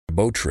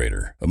Boat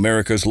Trader,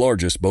 America's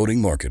largest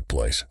boating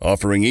marketplace,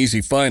 offering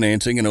easy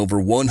financing and over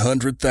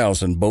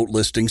 100,000 boat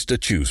listings to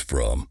choose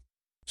from.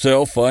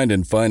 Sell, find,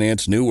 and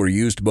finance new or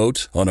used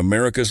boats on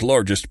America's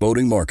largest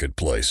boating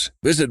marketplace.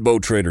 Visit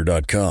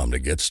BoatTrader.com to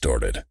get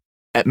started.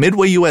 At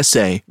Midway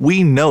USA,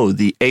 we know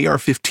the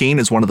AR-15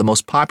 is one of the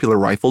most popular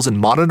rifles in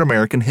modern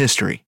American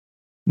history.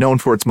 Known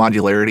for its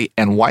modularity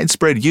and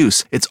widespread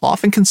use, it's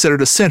often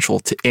considered essential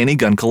to any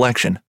gun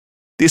collection.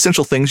 The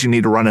essential things you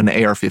need to run an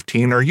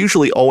AR-15 are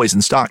usually always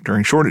in stock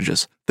during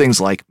shortages,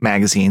 things like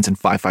magazines and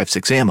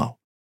 5.56 ammo.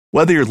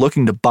 Whether you're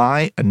looking to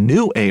buy a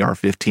new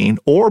AR-15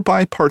 or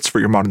buy parts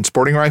for your modern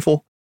sporting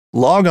rifle,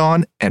 log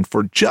on and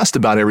for just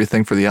about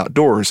everything for the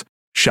outdoors,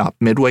 shop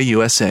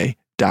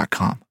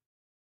MidwayUSA.com.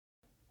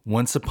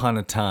 Once upon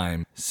a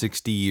time,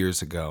 60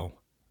 years ago,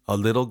 a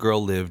little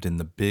girl lived in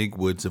the big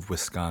woods of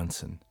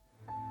Wisconsin.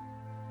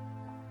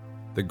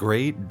 The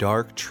great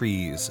dark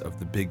trees of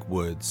the big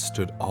woods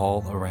stood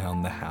all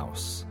around the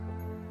house.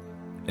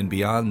 And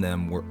beyond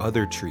them were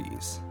other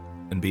trees,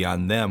 and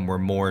beyond them were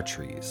more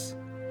trees.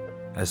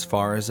 As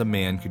far as a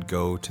man could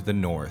go to the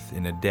north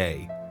in a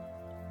day,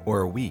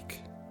 or a week,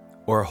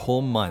 or a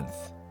whole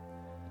month,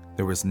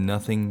 there was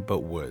nothing but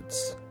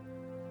woods.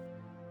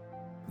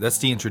 That's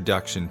the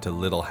introduction to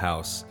Little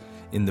House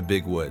in the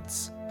Big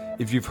Woods.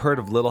 If you've heard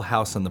of Little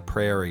House on the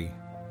Prairie,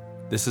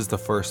 this is the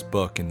first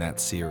book in that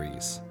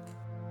series.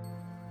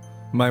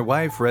 My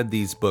wife read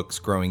these books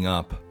growing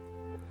up,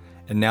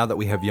 and now that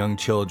we have young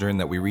children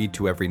that we read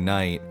to every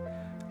night,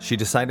 she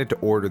decided to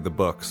order the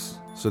books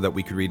so that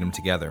we could read them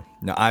together.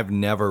 Now, I've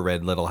never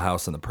read Little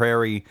House on the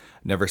Prairie,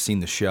 never seen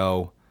the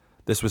show.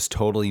 This was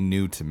totally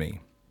new to me,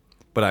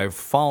 but I've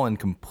fallen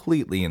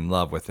completely in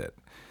love with it.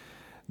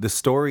 The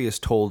story is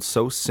told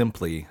so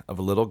simply of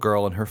a little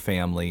girl and her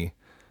family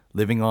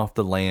living off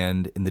the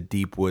land in the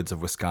deep woods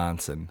of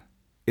Wisconsin.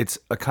 It's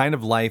a kind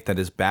of life that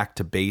is back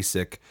to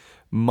basic,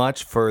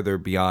 much further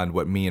beyond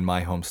what me and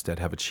my homestead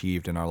have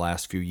achieved in our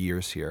last few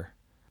years here.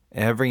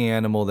 Every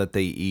animal that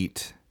they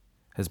eat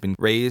has been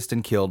raised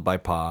and killed by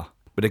Pa,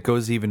 but it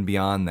goes even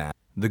beyond that.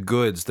 The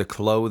goods, the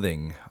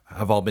clothing,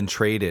 have all been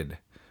traded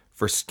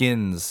for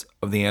skins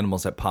of the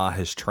animals that Pa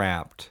has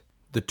trapped.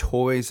 The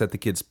toys that the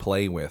kids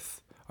play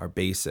with are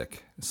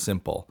basic,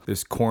 simple.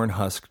 There's corn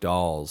husk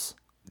dolls.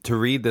 To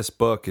read this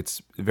book,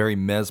 it's very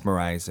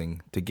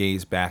mesmerizing to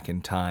gaze back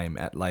in time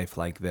at life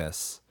like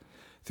this,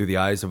 through the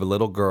eyes of a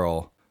little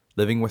girl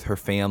living with her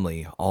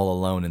family all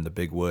alone in the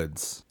big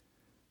woods.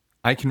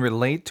 I can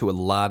relate to a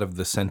lot of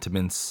the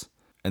sentiments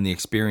and the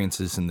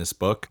experiences in this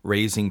book,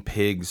 raising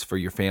pigs for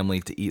your family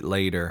to eat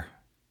later,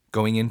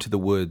 going into the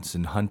woods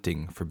and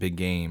hunting for big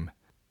game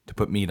to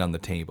put meat on the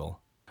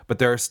table. But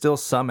there are still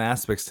some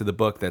aspects to the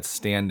book that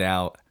stand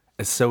out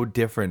as so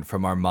different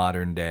from our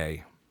modern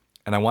day.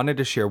 And I wanted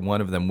to share one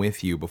of them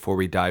with you before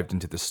we dived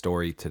into the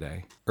story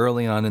today.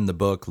 Early on in the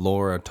book,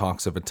 Laura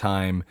talks of a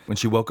time when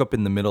she woke up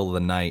in the middle of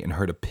the night and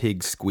heard a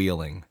pig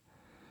squealing.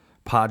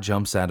 Pa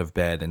jumps out of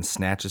bed and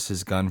snatches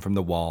his gun from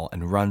the wall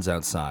and runs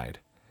outside.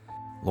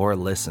 Laura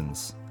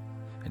listens,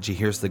 and she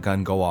hears the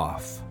gun go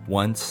off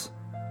once,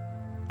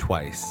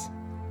 twice.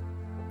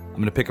 I'm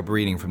going to pick up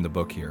reading from the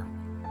book here.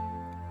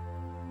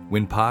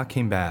 When Pa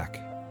came back,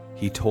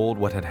 he told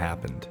what had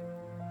happened.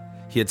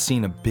 He had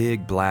seen a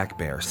big black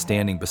bear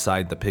standing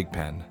beside the pig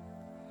pen.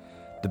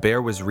 The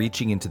bear was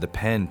reaching into the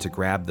pen to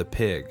grab the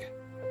pig,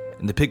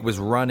 and the pig was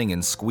running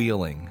and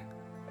squealing.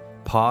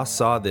 Pa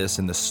saw this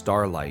in the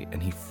starlight,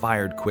 and he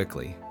fired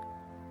quickly.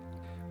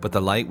 But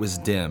the light was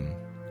dim,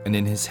 and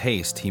in his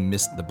haste, he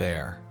missed the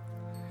bear.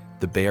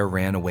 The bear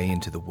ran away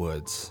into the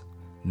woods,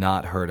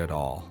 not hurt at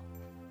all.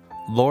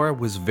 Laura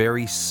was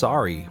very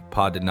sorry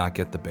Pa did not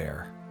get the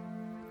bear.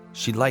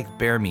 She liked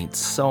bear meat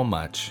so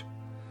much.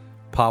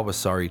 Pa was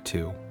sorry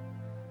too.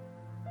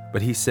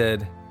 But he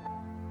said,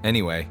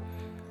 "Anyway,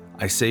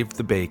 I saved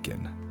the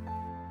bacon."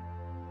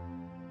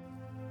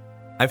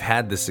 I've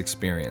had this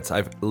experience.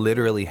 I've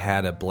literally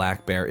had a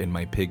black bear in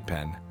my pig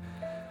pen.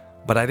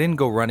 But I didn't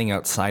go running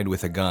outside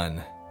with a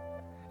gun.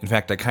 In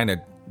fact, I kind of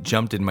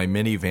jumped in my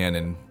minivan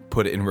and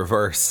put it in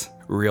reverse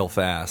real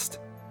fast.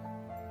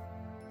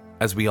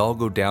 As we all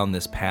go down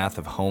this path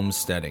of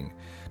homesteading,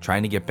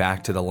 trying to get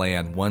back to the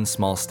land one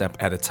small step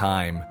at a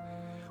time,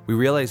 we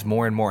realize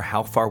more and more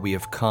how far we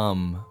have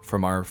come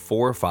from our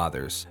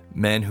forefathers,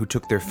 men who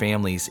took their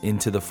families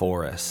into the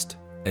forest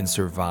and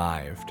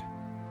survived,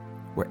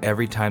 where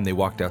every time they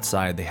walked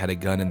outside they had a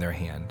gun in their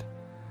hand,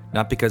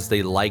 not because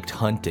they liked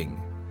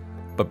hunting,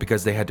 but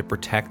because they had to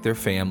protect their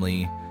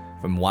family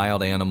from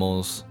wild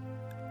animals,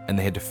 and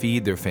they had to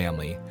feed their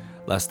family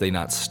lest they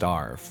not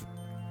starve.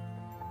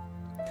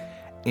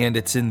 And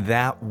it's in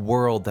that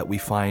world that we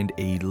find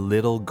a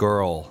little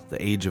girl,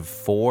 the age of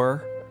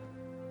 4,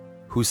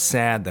 who's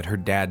sad that her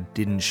dad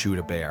didn't shoot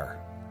a bear,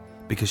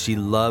 because she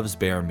loves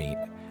bear meat,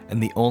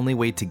 and the only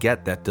way to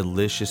get that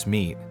delicious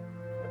meat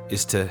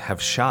is to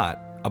have shot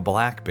a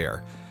black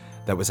bear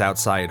that was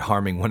outside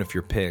harming one of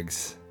your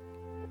pigs.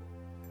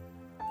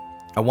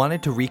 I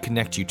wanted to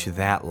reconnect you to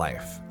that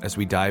life as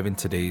we dive in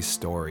today's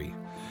story,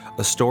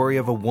 a story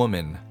of a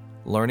woman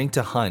learning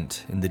to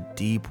hunt in the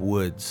deep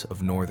woods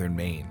of northern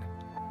Maine,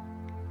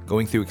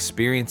 going through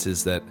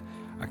experiences that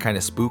are kind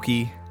of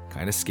spooky,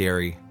 kind of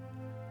scary,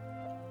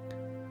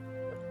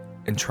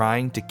 and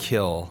trying to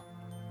kill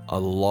a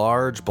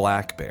large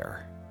black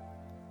bear,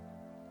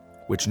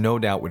 which no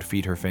doubt would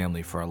feed her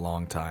family for a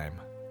long time.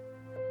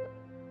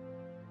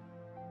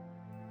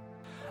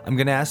 I'm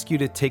going to ask you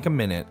to take a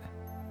minute,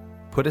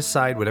 put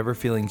aside whatever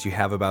feelings you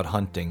have about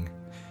hunting,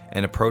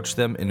 and approach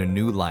them in a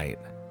new light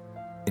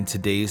in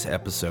today's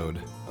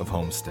episode of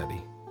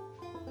Homesteady.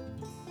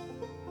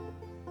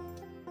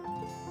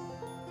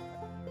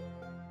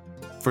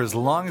 For as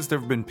long as there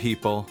have been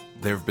people,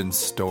 there have been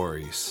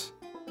stories.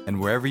 And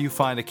wherever you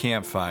find a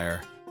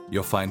campfire,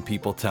 you'll find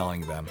people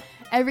telling them.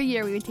 Every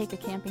year we would take a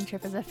camping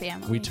trip as a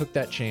family. We took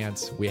that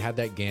chance. We had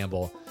that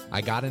gamble.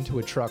 I got into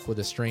a truck with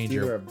a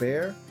stranger. Either a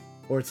bear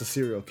or it's a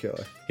serial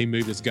killer. He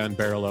moved his gun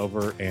barrel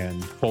over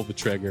and pulled the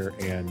trigger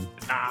and...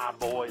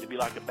 boy, it'd be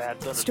like a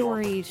bad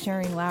thunderstorm. Stories,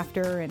 sharing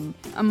laughter, and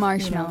a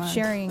marshmallow.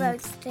 Sharing...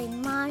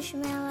 Roasting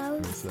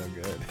marshmallows. That's so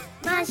good.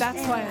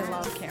 That's why I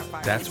love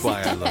campfires. That's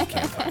why I love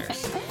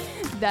campfires.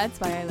 That's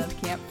why I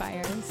love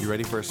campfires. You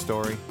ready for a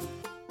story?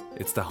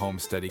 It's the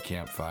Homesteady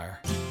Campfire.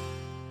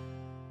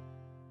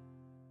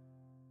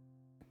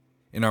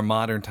 In our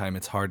modern time,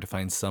 it's hard to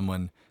find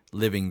someone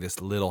living this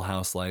little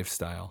house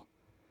lifestyle.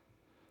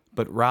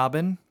 But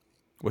Robin,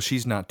 well,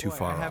 she's not too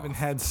far off. I haven't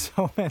had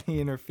so many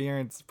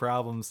interference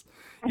problems.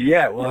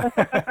 Yeah, well,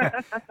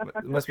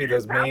 it must be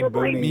those Maine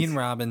boonies. Me and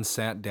Robin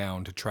sat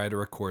down to try to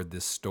record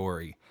this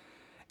story,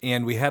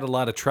 and we had a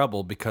lot of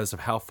trouble because of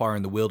how far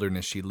in the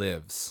wilderness she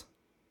lives.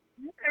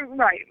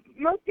 Right.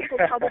 Most people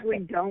probably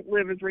don't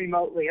live as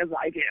remotely as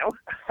I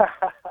do.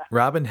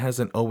 Robin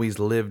hasn't always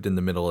lived in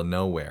the middle of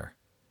nowhere.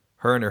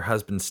 Her and her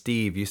husband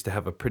Steve used to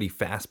have a pretty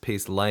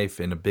fast-paced life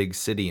in a big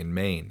city in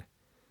Maine.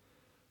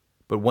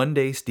 But one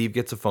day Steve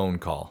gets a phone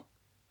call,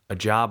 a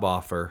job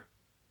offer,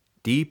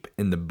 deep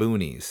in the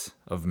boonies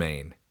of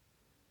Maine.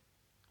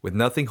 With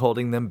nothing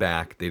holding them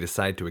back, they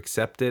decide to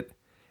accept it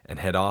and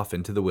head off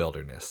into the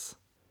wilderness.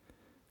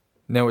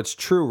 Now it's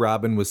true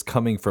Robin was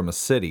coming from a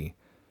city,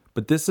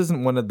 but this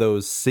isn't one of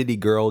those city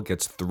girl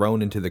gets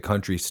thrown into the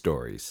country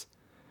stories.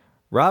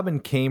 Robin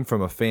came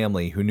from a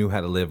family who knew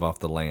how to live off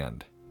the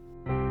land.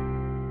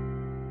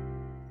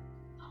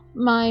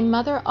 My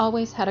mother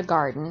always had a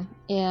garden.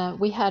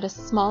 We had a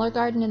smaller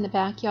garden in the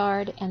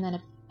backyard and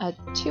then a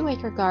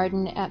 2-acre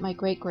garden at my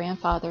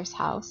great-grandfather's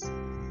house.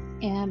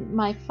 And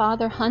my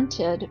father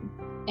hunted,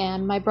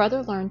 and my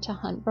brother learned to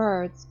hunt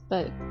birds,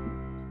 but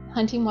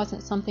hunting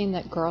wasn't something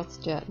that girls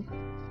did.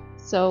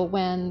 So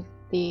when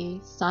the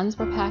sons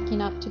were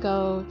packing up to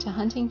go to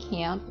hunting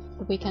camp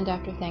the weekend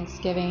after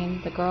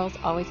Thanksgiving, the girls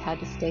always had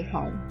to stay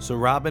home. So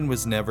Robin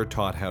was never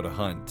taught how to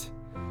hunt,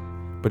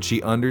 but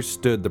she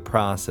understood the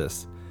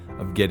process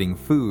of getting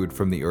food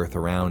from the earth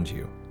around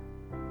you.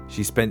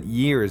 She spent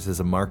years as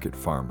a market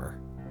farmer,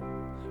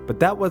 but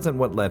that wasn't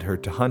what led her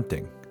to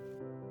hunting.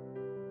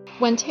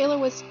 When Taylor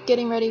was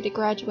getting ready to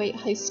graduate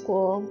high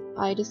school,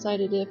 I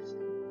decided if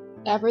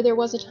ever there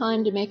was a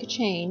time to make a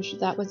change,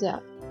 that was it.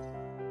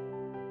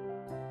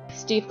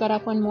 Steve got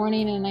up one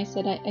morning and I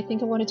said, I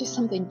think I want to do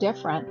something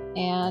different.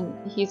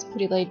 And he's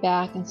pretty laid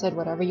back and said,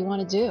 whatever you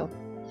want to do.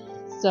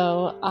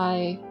 So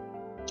I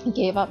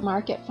gave up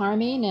market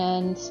farming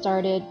and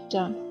started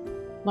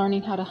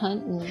learning how to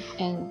hunt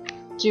and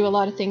do a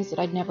lot of things that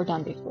I'd never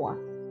done before.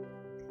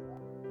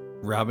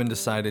 Robin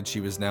decided she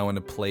was now in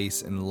a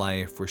place in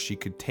life where she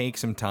could take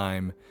some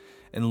time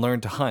and learn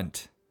to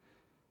hunt.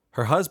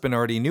 Her husband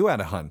already knew how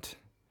to hunt,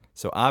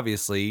 so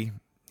obviously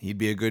he'd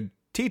be a good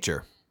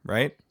teacher,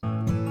 right?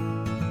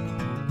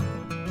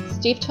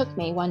 Steve took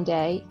me one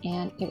day,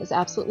 and it was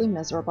absolutely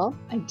miserable.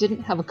 I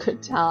didn't have a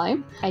good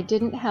time. I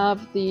didn't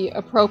have the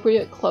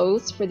appropriate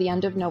clothes for the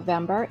end of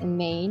November in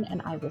Maine,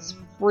 and I was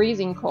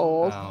freezing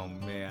cold. Oh,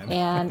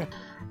 man.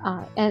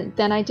 And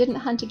then I didn't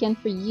hunt again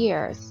for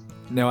years.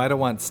 Now, I don't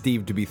want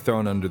Steve to be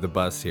thrown under the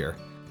bus here.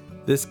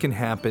 This can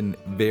happen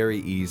very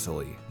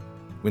easily.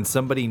 When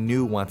somebody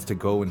new wants to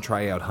go and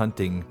try out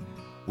hunting,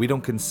 we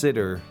don't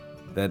consider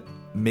that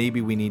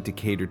maybe we need to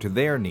cater to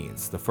their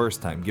needs the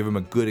first time, give them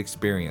a good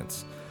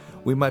experience.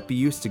 We might be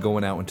used to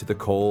going out into the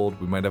cold,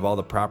 we might have all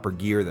the proper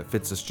gear that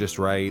fits us just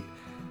right,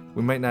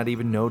 we might not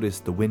even notice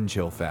the wind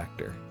chill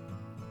factor.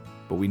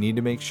 But we need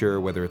to make sure,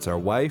 whether it's our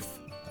wife,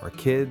 our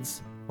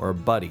kids, or a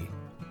buddy,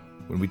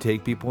 when we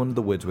take people into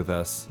the woods with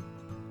us,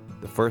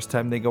 the first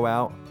time they go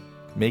out,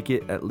 make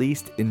it at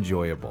least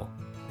enjoyable,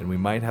 and we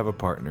might have a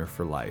partner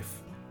for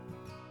life.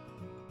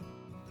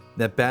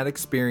 That bad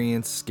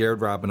experience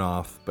scared Robin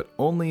off, but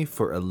only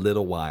for a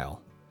little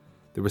while.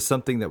 There was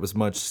something that was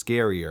much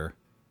scarier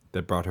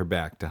that brought her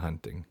back to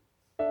hunting.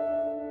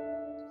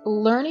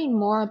 Learning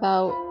more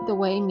about the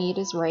way meat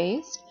is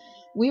raised,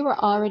 we were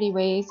already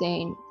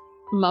raising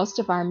most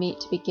of our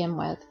meat to begin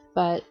with,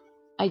 but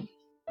I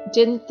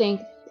didn't think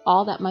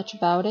all that much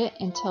about it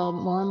until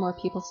more and more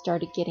people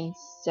started getting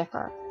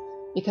sicker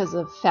because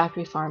of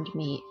factory farmed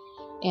meat,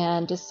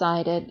 and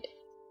decided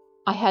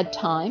I had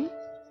time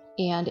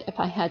And if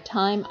I had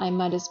time, I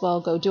might as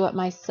well go do it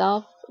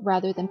myself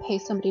rather than pay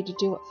somebody to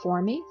do it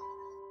for me.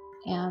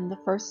 And the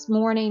first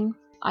morning,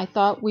 I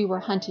thought we were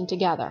hunting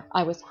together.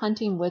 I was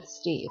hunting with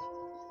Steve,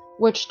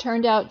 which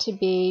turned out to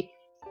be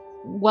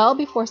well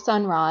before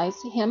sunrise,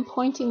 him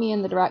pointing me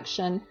in the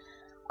direction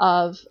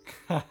of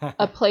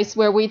a place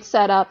where we'd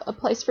set up a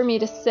place for me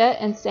to sit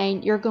and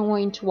saying, "You're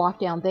going to walk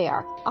down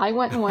there." I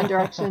went in one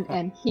direction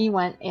and he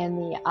went in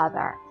the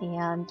other.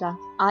 And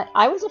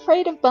I was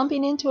afraid of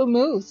bumping into a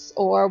moose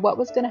or what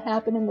was going to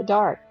happen in the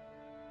dark.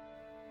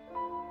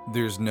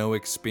 There's no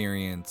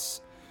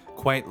experience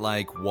quite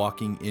like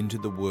walking into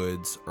the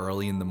woods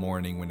early in the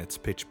morning when it's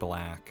pitch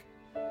black.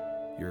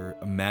 Your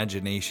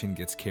imagination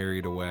gets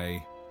carried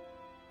away.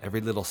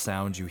 Every little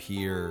sound you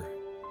hear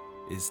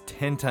is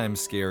 10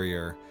 times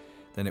scarier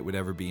than it would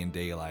ever be in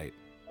daylight.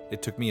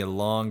 It took me a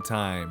long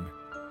time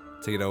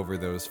to get over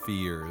those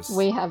fears.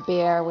 We have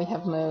bear, we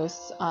have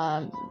moose.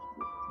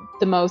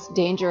 The most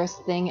dangerous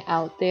thing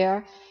out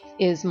there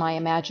is my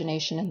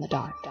imagination in the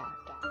dark.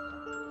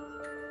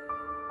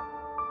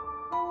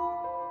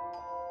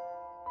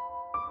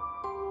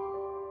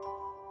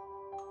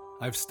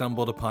 I've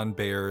stumbled upon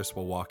bears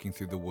while walking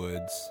through the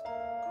woods.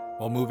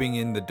 While moving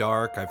in the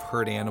dark, I've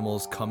heard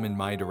animals come in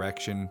my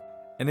direction,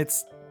 and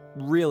it's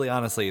really,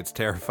 honestly, it's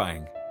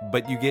terrifying.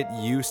 But you get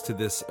used to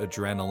this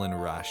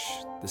adrenaline rush,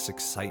 this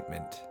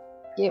excitement.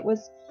 It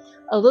was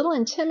a little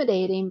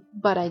intimidating,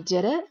 but I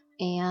did it,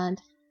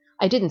 and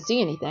I didn't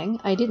see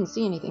anything. I didn't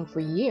see anything for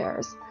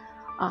years.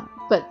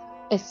 But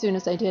as soon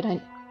as I did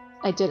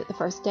it the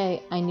first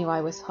day, I knew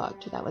I was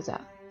hooked. That was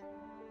it.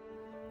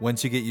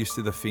 Once you get used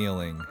to the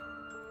feeling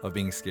of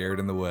being scared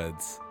in the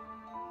woods,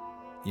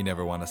 you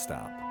never want to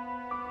stop.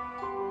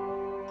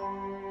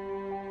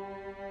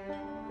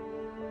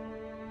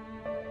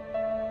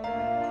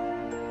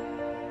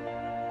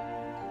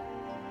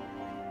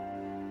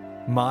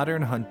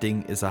 Modern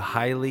hunting is a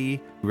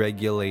highly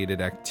regulated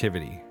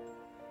activity.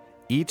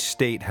 Each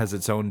state has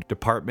its own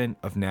Department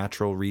of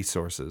Natural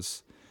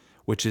Resources,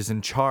 which is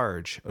in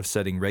charge of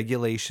setting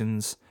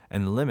regulations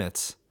and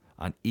limits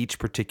on each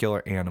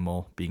particular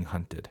animal being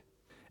hunted.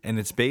 And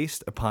it's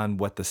based upon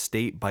what the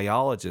state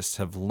biologists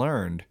have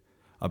learned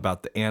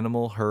about the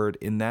animal herd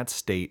in that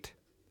state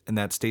and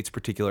that state's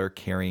particular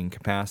carrying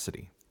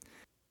capacity.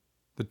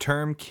 The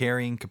term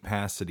carrying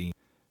capacity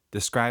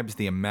describes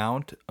the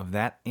amount of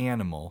that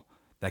animal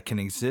that can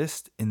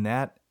exist in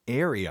that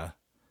area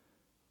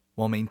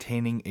while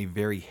maintaining a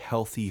very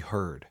healthy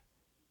herd.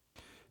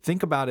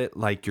 Think about it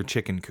like your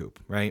chicken coop,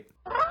 right?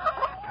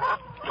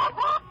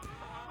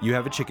 You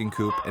have a chicken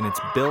coop and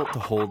it's built to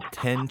hold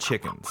 10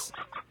 chickens.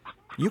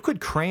 You could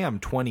cram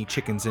 20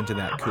 chickens into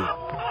that coop,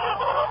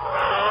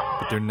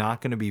 but they're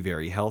not going to be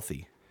very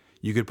healthy.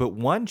 You could put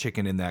one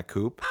chicken in that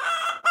coop.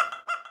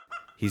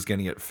 He's going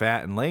to get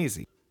fat and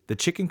lazy. The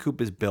chicken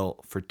coop is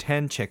built for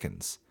 10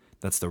 chickens.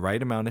 That's the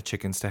right amount of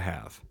chickens to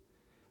have.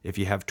 If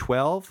you have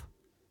 12,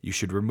 you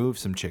should remove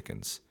some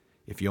chickens.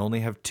 If you only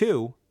have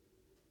 2,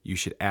 you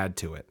should add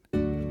to it.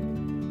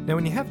 Now,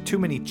 when you have too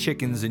many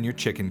chickens in your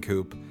chicken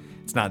coop,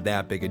 it's not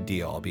that big a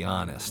deal, I'll be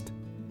honest.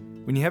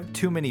 When you have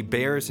too many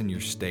bears in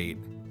your state,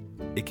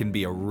 it can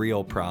be a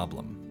real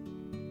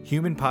problem.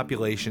 Human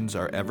populations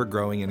are ever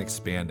growing and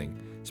expanding,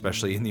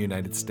 especially in the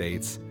United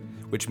States,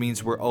 which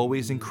means we're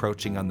always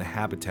encroaching on the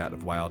habitat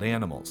of wild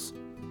animals.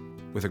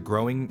 With a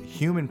growing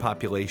human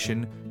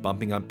population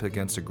bumping up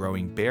against a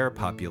growing bear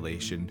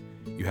population,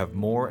 you have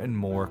more and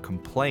more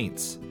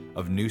complaints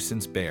of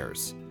nuisance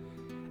bears.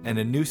 And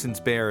a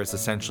nuisance bear is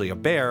essentially a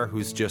bear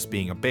who's just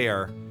being a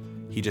bear.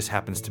 He just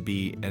happens to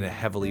be in a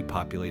heavily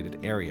populated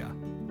area.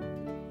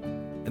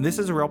 And this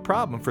is a real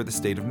problem for the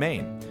state of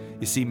Maine.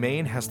 You see,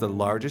 Maine has the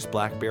largest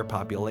black bear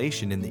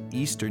population in the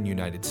eastern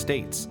United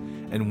States,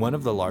 and one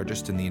of the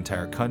largest in the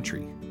entire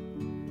country.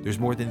 There's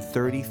more than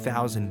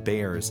 30,000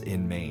 bears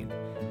in Maine,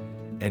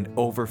 and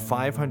over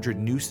 500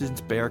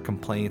 nuisance bear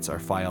complaints are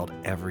filed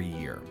every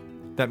year.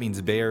 That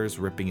means bears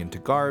ripping into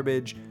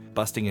garbage,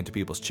 busting into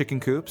people's chicken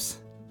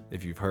coops.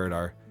 If you've heard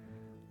our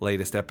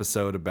latest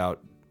episode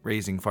about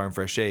raising farm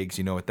fresh eggs,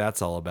 you know what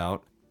that's all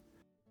about.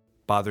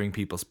 Bothering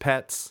people's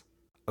pets.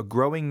 A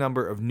growing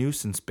number of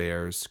nuisance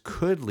bears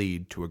could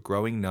lead to a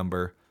growing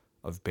number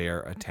of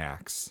bear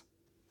attacks.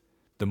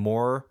 The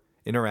more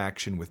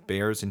interaction with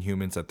bears and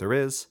humans that there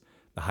is,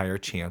 the higher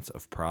chance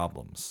of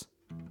problems.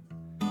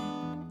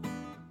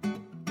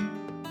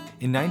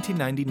 In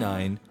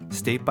 1999,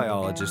 state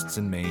biologists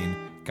in Maine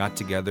got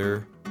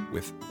together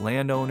with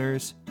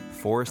landowners,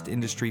 forest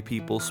industry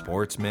people,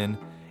 sportsmen,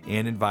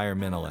 and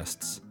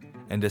environmentalists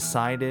and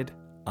decided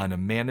on a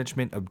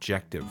management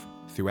objective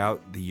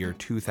throughout the year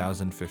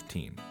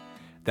 2015.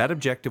 That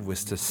objective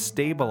was to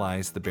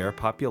stabilize the bear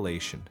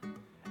population,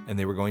 and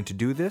they were going to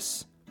do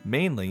this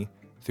mainly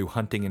through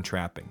hunting and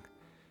trapping.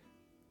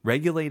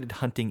 Regulated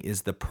hunting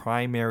is the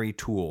primary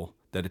tool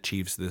that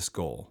achieves this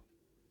goal.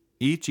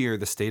 Each year,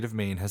 the state of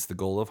Maine has the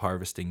goal of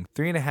harvesting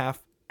 3,500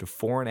 to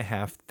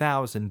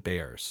 4,500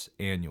 bears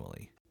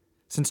annually.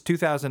 Since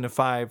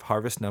 2005,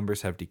 harvest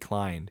numbers have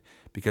declined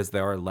because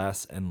there are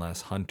less and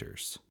less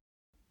hunters.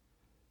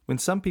 When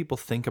some people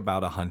think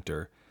about a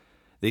hunter,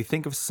 they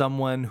think of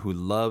someone who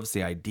loves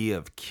the idea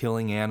of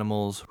killing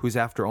animals, who's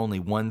after only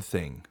one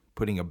thing,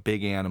 putting a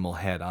big animal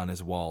head on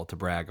his wall to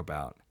brag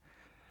about.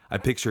 I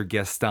picture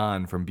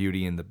Gaston from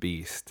Beauty and the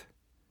Beast.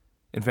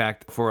 In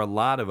fact, for a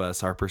lot of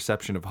us, our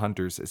perception of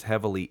hunters is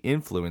heavily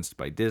influenced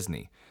by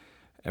Disney.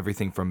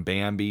 Everything from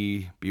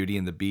Bambi, Beauty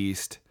and the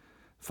Beast,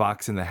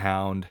 Fox and the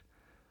Hound.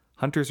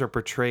 Hunters are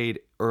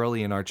portrayed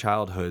early in our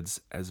childhoods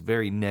as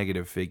very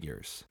negative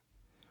figures.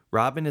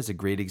 Robin is a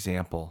great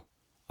example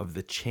of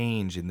the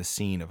change in the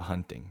scene of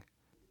hunting.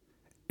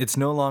 It's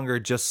no longer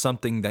just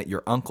something that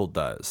your uncle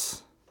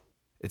does.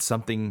 It's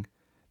something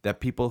that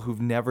people who've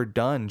never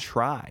done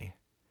try.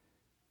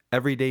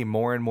 Every day,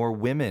 more and more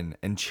women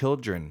and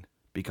children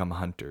become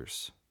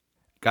hunters.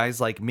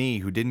 Guys like me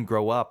who didn't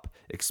grow up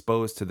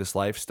exposed to this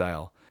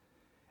lifestyle.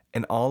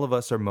 And all of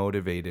us are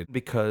motivated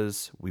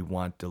because we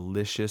want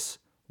delicious,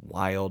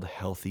 wild,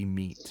 healthy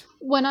meat.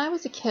 When I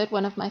was a kid,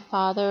 one of my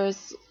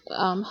father's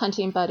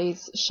hunting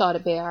buddies shot a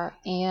bear,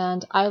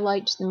 and I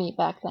liked the meat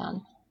back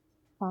then.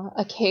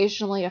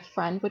 Occasionally a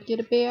friend would get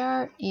a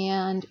bear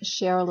and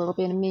share a little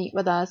bit of meat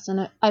with us,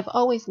 and I've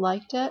always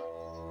liked it.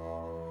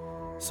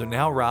 So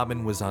now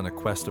Robin was on a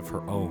quest of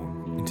her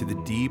own into the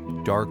deep,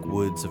 dark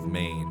woods of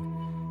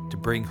Maine to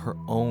bring her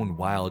own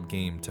wild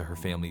game to her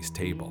family's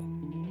table.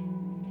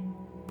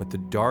 But the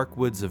dark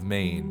woods of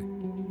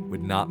Maine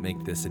would not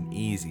make this an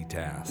easy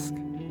task.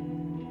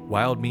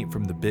 Wild meat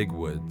from the big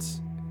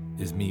woods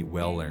is meat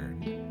well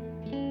earned.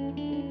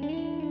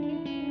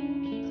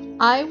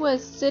 I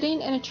was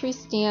sitting in a tree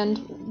stand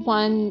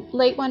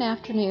late one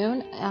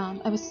afternoon.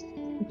 I was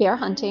bear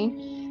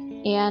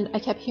hunting, and I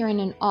kept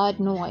hearing an odd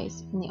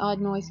noise, and the odd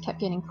noise kept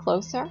getting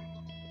closer.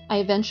 I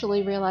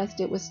eventually realized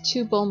it was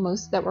two bull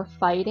moose that were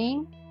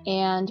fighting,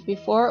 and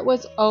before it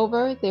was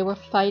over, they were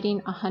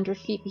fighting 100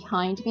 feet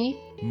behind me.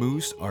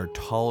 Moose are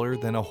taller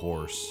than a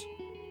horse.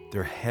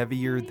 They're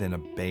heavier than a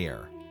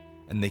bear,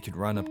 and they can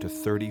run up to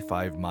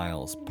 35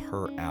 miles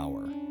per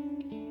hour.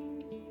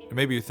 And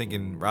maybe you're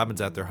thinking,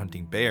 Robin's out there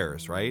hunting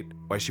bears, right?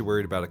 Why is she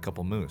worried about a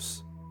couple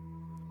moose?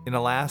 In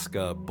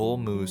Alaska, bull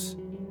moose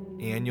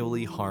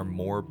annually harm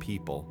more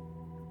people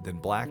than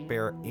black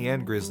bear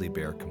and grizzly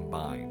bear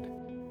combined.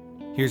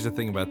 Here's the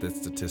thing about this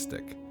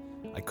statistic.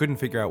 I couldn't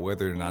figure out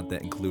whether or not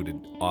that included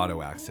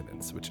auto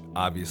accidents, which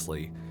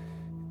obviously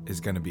is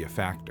going to be a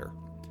factor.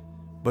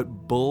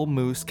 But bull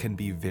moose can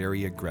be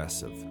very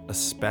aggressive,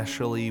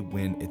 especially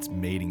when it's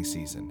mating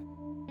season,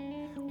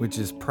 which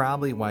is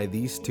probably why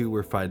these two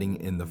were fighting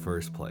in the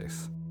first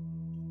place.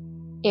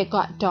 It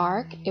got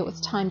dark. It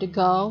was time to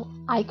go.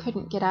 I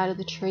couldn't get out of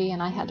the tree,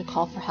 and I had to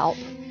call for help.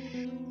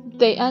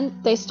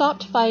 They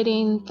stopped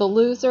fighting. The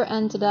loser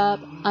ended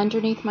up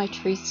underneath my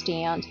tree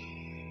stand.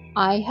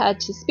 I had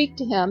to speak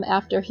to him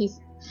after he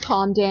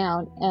calmed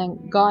down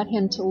and got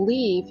him to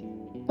leave,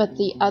 but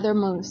the other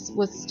moose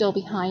was still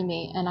behind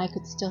me, and I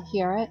could still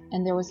hear it,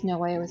 and there was no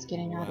way I was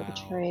getting out of the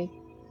tree.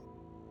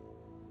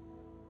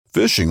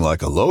 Fishing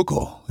like a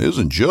local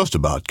isn't just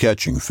about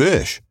catching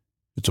fish.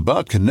 It's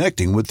about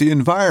connecting with the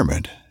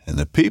environment and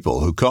the people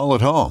who call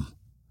it home.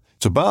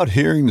 It's about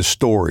hearing the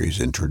stories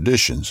and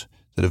traditions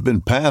that have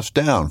been passed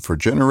down for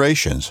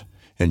generations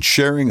and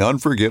sharing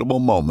unforgettable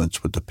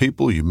moments with the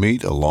people you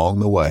meet along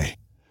the way.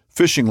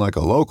 Fishing like a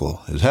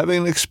local is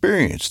having an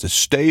experience that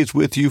stays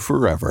with you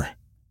forever.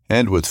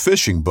 And with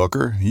Fishing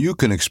Booker, you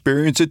can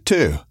experience it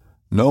too,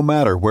 no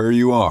matter where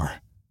you are.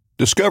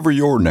 Discover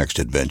your next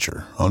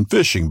adventure on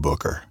Fishing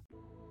Booker.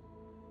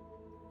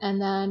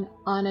 And then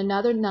on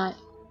another night,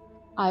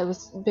 I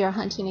was bear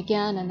hunting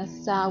again, and a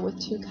sow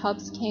with two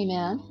cubs came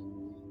in.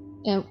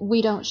 And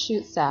we don't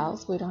shoot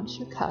sows, we don't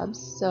shoot cubs.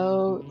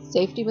 So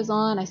safety was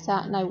on. I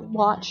sat and I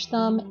watched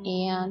them,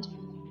 and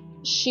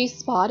she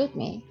spotted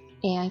me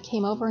and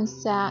came over and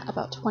sat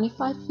about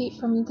 25 feet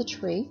from the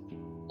tree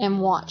and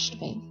watched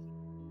me.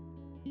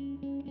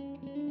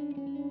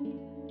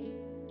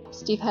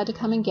 Steve had to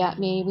come and get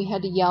me. We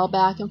had to yell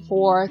back and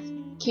forth,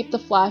 keep the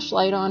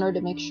flashlight on her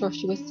to make sure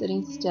she was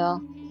sitting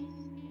still.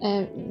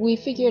 And we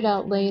figured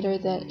out later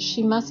that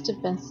she must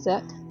have been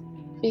sick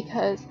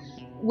because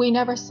we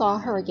never saw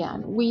her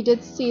again. We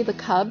did see the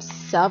cubs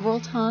several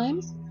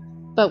times,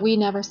 but we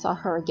never saw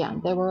her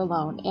again. They were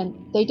alone.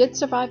 And they did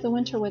survive the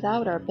winter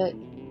without her, but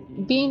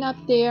being up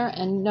there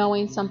and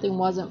knowing something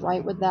wasn't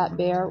right with that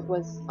bear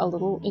was a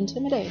little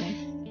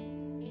intimidating.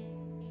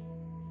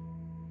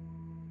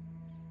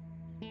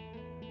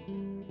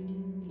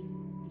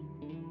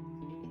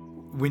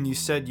 When you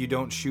said you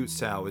don't shoot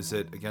sow, is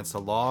it against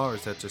the law, or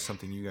is that just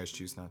something you guys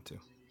choose not to?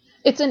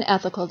 It's an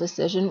ethical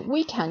decision.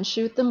 We can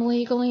shoot them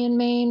legally in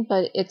Maine,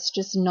 but it's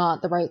just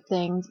not the right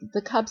thing.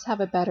 The cubs have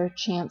a better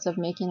chance of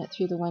making it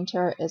through the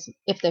winter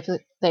if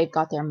they've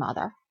got their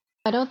mother.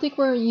 I don't think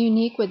we're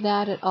unique with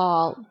that at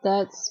all.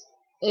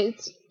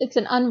 It's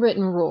an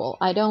unwritten rule.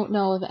 I don't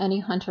know of any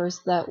hunters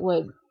that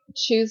would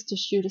choose to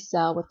shoot a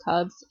sow with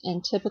cubs,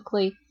 and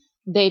typically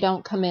they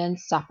don't come in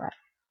separate.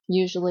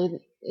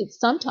 Usually,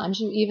 sometimes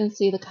you even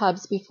see the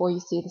cubs before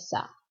you see the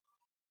sow.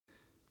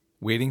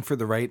 Waiting for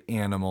the right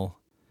animal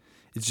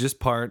It's just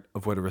part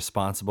of what a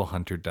responsible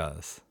hunter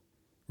does.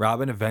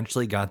 Robin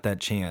eventually got that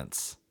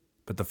chance,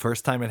 but the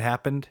first time it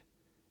happened,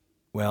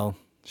 well,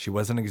 she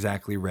wasn't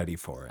exactly ready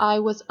for it. I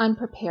was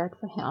unprepared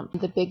for him.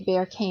 The big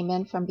bear came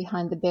in from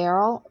behind the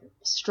barrel,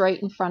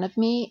 straight in front of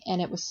me, and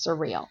it was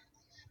surreal.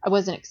 I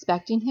wasn't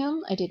expecting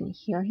him. I didn't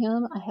hear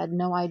him. I had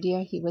no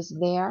idea he was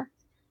there,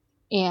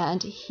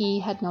 and he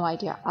had no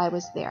idea I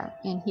was there.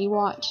 And he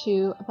walked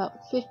to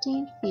about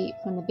 15 feet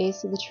from the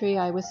base of the tree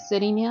I was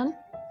sitting in,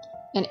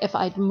 and if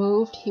I'd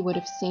moved, he would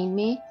have seen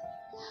me.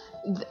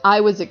 I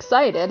was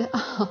excited.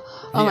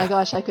 My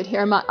gosh, I could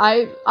hear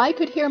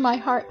my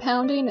heart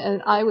pounding,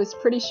 and I was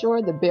pretty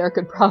sure the bear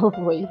could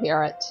probably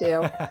hear it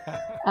too.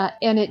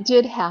 And it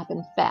did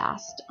happen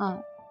fast.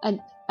 And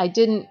I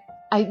didn't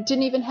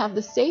even have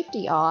the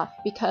safety off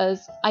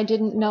because I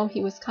didn't know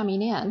he was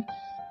coming in.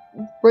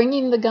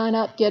 Bringing the gun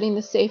up, getting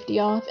the safety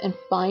off, and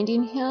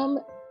finding him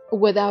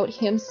without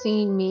him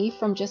seeing me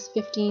from just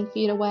 15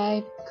 feet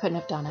away, couldn't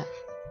have done it.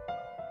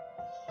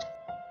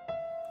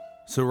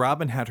 So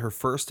Robin had her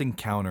first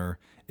encounter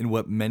in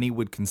what many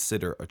would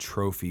consider a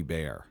trophy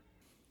bear.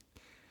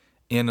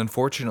 And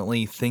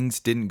unfortunately, things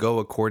didn't go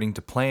according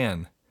to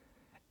plan,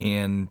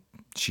 and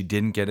she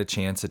didn't get a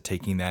chance at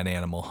taking that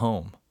animal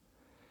home.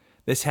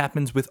 This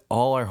happens with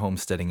all our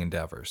homesteading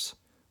endeavors.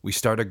 We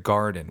start a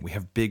garden, we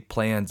have big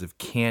plans of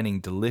canning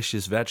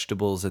delicious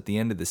vegetables at the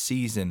end of the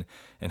season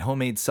and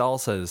homemade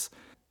salsas,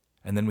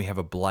 and then we have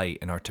a blight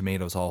and our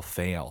tomatoes all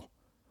fail.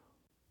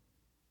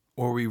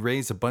 Or we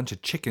raise a bunch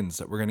of chickens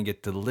that we're going to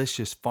get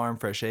delicious farm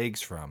fresh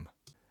eggs from,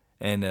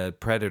 and a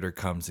predator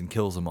comes and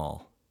kills them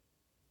all.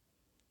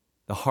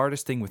 The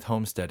hardest thing with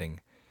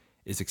homesteading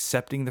is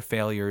accepting the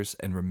failures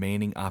and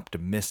remaining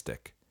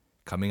optimistic,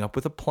 coming up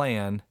with a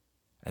plan,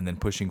 and then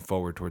pushing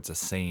forward towards the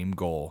same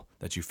goal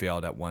that you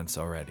failed at once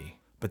already.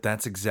 But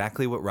that's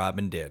exactly what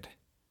Robin did.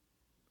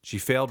 She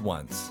failed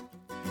once,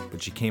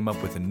 but she came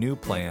up with a new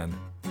plan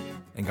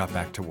and got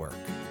back to work.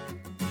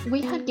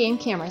 We had game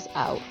cameras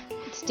out.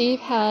 Steve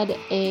had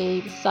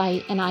a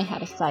sight and I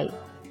had a sight.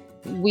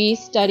 We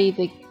studied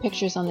the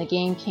pictures on the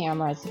game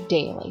cameras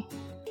daily.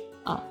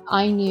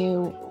 I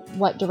knew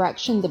what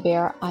direction the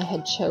bear I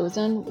had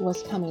chosen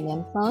was coming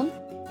in from.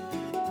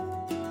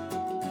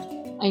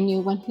 I knew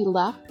when he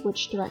left,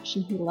 which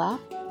direction he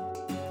left.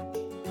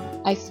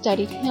 I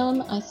studied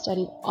him. I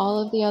studied all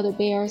of the other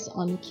bears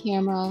on the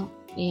camera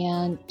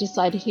and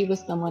decided he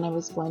was the one I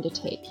was going to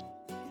take.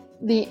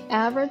 The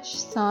average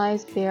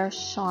size bear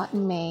shot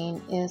in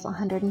Maine is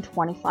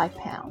 125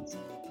 pounds.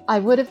 I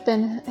would have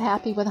been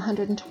happy with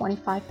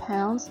 125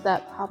 pounds.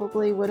 That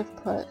probably would have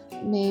put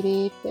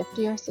maybe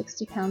 50 or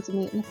 60 pounds of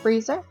meat in the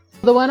freezer.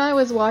 The one I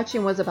was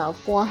watching was about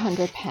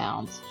 400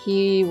 pounds.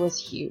 He was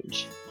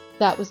huge.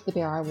 That was the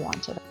bear I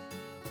wanted.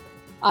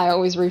 I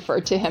always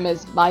referred to him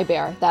as my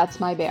bear. That's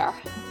my bear.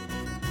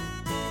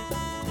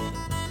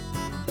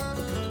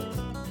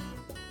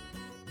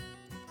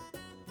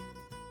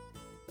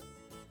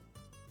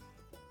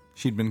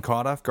 She'd been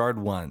caught off guard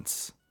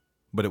once,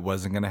 but it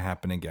wasn't going to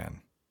happen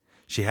again.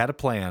 She had a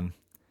plan,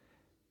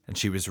 and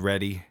she was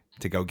ready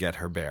to go get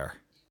her bear.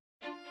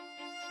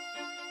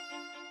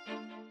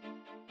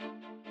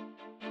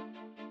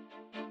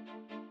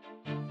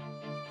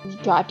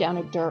 Drive down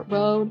a dirt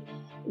road,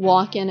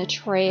 walk in a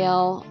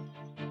trail,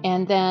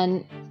 and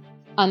then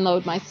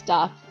unload my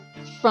stuff.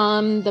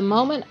 From the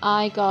moment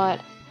I got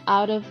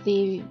out of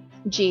the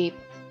Jeep,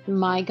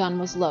 my gun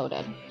was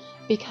loaded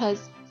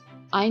because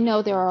I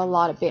know there are a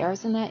lot of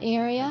bears in that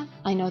area.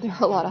 I know there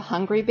are a lot of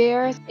hungry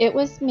bears. It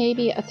was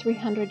maybe a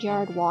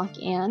 300-yard walk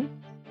in,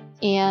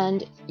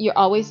 and you're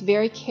always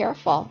very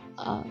careful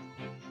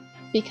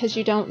because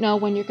you don't know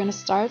when you're going to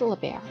startle a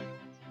bear.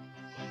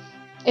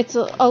 It's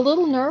a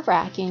little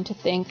nerve-wracking to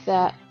think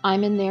that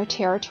I'm in their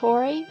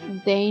territory.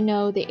 They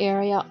know the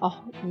area a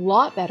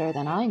lot better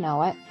than I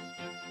know it,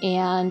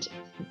 and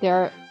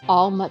they're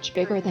all much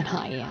bigger than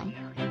I am.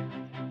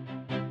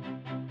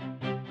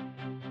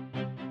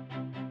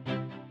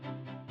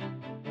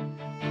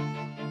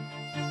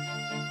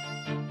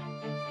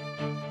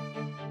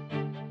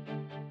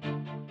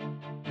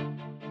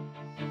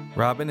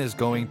 Robin is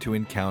going to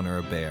encounter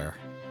a bear,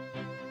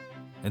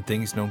 and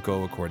things don't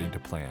go according to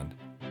plan.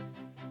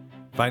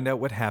 Find out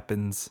what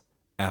happens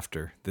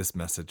after this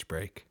message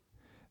break.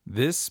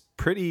 This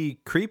pretty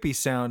creepy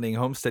sounding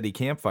Homesteady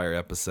Campfire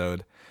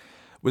episode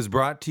was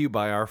brought to you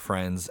by our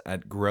friends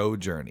at Grow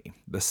Journey,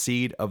 the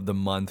Seed of the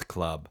Month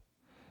Club.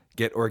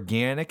 Get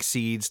organic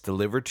seeds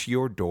delivered to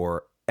your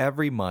door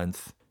every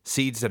month,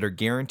 seeds that are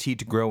guaranteed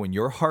to grow in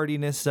your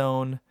hardiness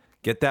zone.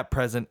 Get that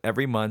present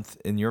every month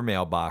in your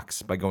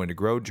mailbox by going to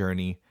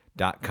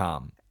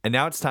growjourney.com. And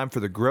now it's time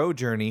for the Grow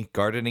Journey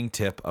gardening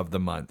tip of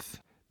the month.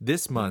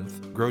 This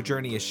month, Grow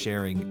Journey is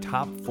sharing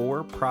top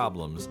 4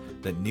 problems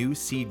that new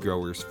seed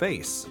growers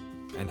face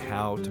and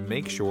how to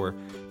make sure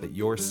that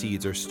your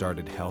seeds are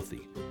started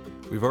healthy.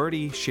 We've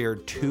already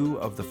shared 2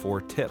 of the 4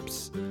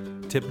 tips.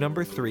 Tip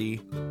number 3,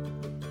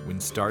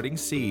 when starting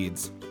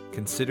seeds,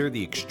 consider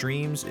the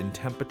extremes in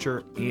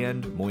temperature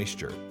and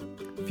moisture.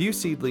 Few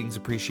seedlings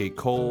appreciate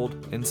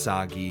cold and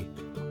soggy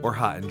or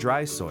hot and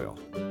dry soil.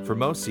 For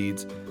most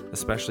seeds,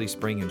 especially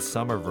spring and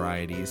summer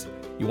varieties,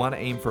 you want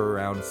to aim for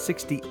around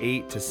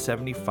 68 to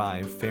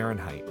 75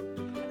 Fahrenheit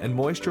and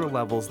moisture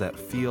levels that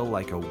feel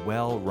like a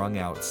well-wrung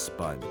out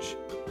sponge.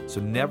 So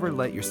never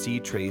let your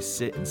seed trays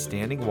sit in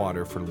standing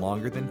water for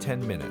longer than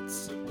 10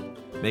 minutes.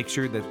 Make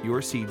sure that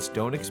your seeds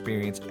don't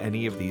experience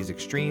any of these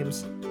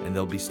extremes, and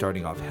they'll be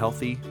starting off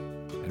healthy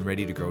and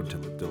ready to grow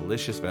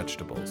delicious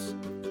vegetables.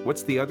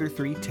 What's the other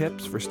 3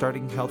 tips for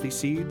starting healthy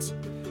seeds?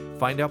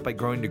 Find out by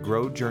going to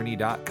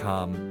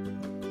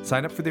growjourney.com.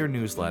 Sign up for their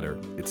newsletter.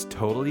 It's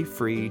totally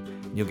free,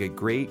 and you'll get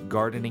great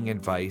gardening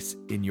advice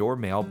in your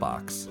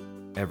mailbox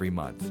every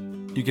month.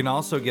 You can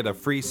also get a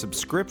free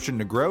subscription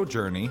to Grow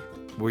Journey,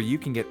 where you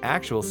can get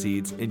actual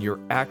seeds in your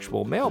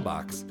actual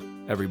mailbox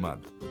every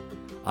month.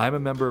 I'm a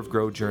member of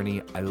Grow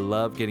Journey. I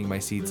love getting my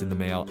seeds in the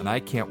mail, and I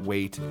can't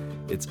wait.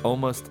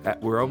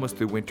 We're almost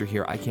through winter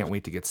here. I can't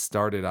wait to get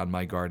started on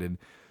my garden.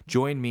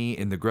 Join me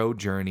in the Grow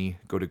Journey.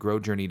 Go to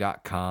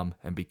growjourney.com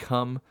and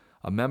become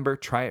a member.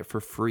 Try it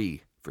for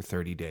free for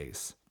 30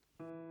 days.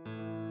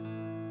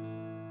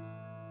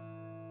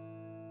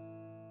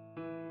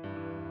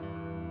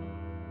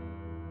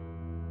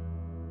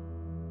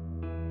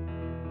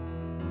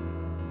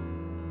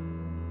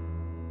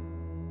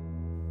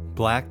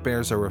 Black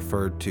bears are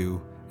referred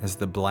to as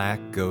the black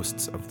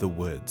ghosts of the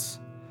woods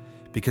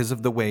because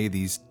of the way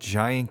these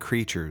giant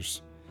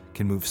creatures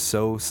can move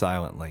so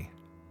silently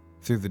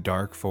through the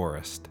dark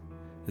forest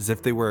as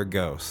if they were a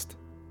ghost.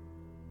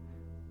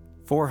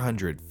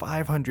 400,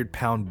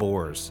 500-pound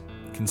boars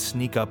can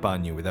sneak up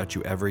on you without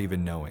you ever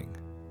even knowing.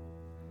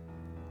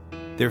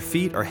 Their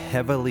feet are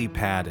heavily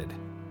padded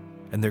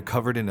and they're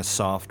covered in a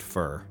soft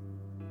fur,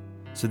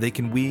 so they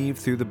can weave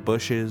through the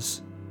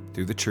bushes,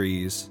 through the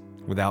trees,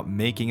 without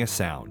making a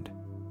sound.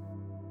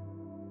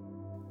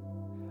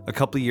 A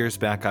couple of years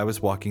back, I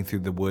was walking through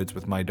the woods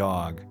with my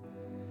dog,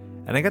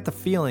 and I got the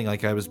feeling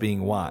like I was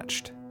being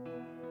watched.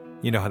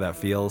 You know how that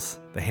feels?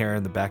 The hair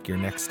on the back of your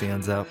neck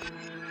stands up.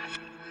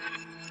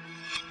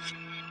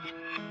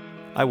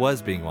 I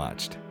was being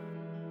watched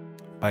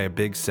by a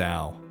big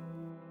sow.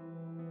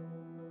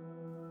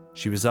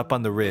 She was up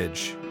on the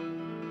ridge,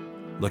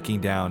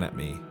 looking down at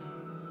me,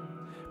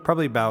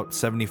 probably about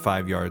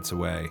 75 yards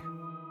away.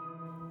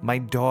 My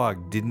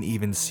dog didn't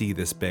even see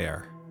this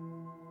bear.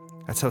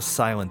 That's how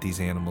silent these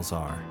animals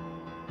are.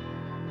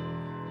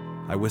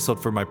 I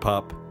whistled for my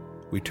pup.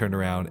 We turned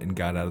around and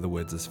got out of the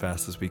woods as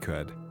fast as we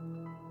could.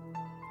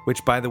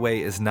 Which, by the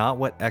way, is not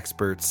what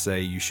experts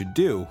say you should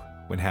do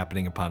when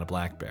happening upon a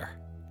black bear.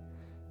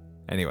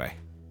 Anyway,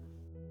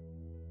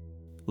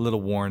 a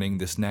little warning,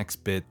 this next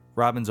bit,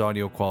 Robin's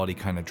audio quality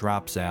kind of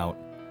drops out.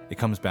 It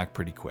comes back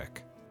pretty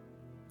quick.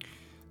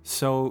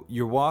 So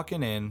you're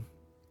walking in,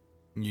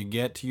 you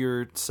get to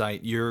your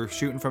site, you're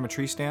shooting from a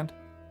tree stand?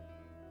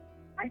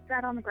 I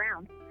sat on the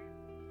ground.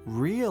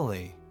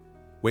 Really?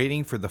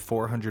 Waiting for the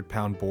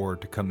 400-pound boar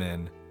to come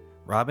in,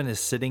 Robin is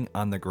sitting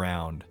on the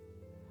ground,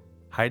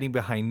 hiding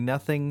behind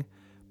nothing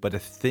but a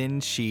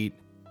thin sheet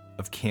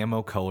of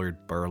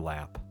camo-colored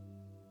burlap.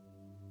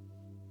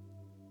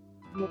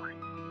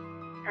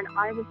 And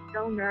I was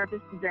so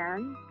nervous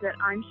then that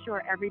I'm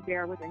sure every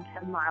bear within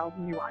 10 miles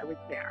knew I was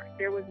there.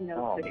 There was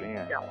no sitting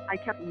still. I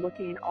kept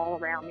looking all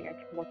around me. I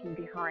kept looking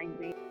behind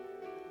me.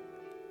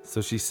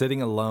 So she's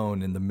sitting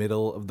alone in the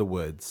middle of the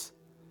woods,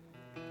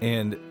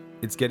 and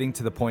it's getting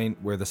to the point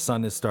where the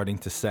sun is starting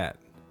to set.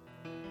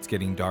 It's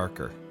getting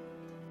darker.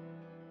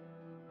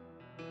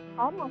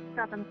 Almost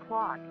 7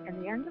 o'clock,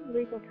 and the end of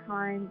legal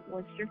time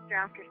was just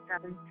after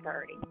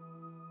 7:30.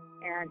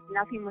 And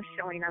nothing was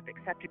showing up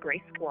except a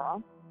gray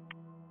squirrel.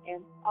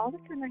 And all of a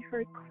sudden I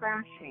heard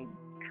crashing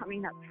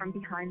coming up from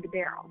behind the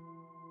barrel.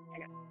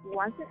 And it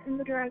wasn't in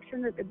the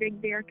direction that the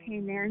big bear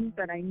came in,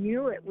 but I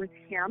knew it was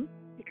him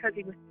because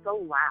he was so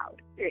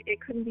loud. It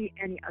couldn't be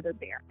any other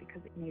bear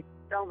because it made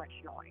so much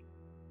noise.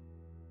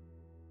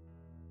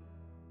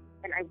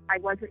 And I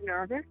wasn't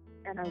nervous,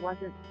 and I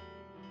wasn't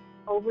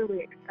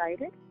overly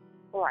excited,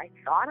 or I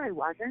thought I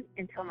wasn't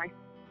until my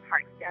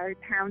heart started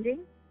pounding.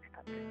 I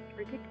thought, this is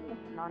ridiculous,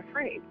 I'm not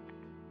afraid.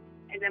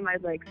 And then my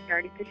legs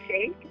started to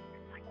shake.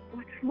 Like,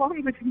 what's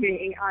wrong with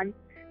me? I'm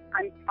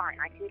fine,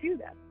 I can do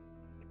this.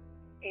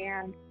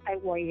 And I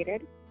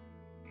waited,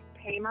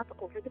 came up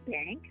over the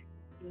bank,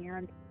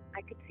 and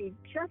I could see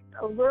just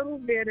a little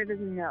bit of his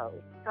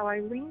nose. So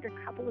I leaned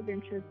a couple of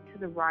inches to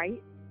the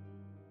right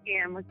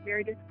and was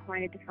very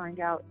disappointed to find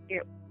out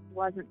it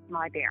wasn't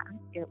my bear.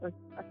 It was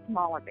a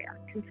smaller bear,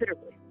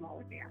 considerably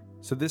smaller bear.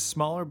 So this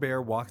smaller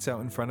bear walks out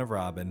in front of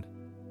Robin.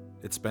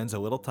 It spends a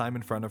little time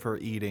in front of her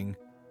eating,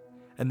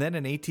 and then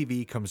an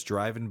ATV comes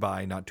driving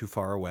by not too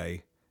far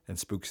away and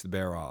spooks the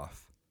bear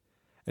off.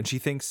 And she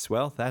thinks,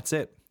 well, that's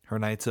it. Her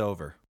night's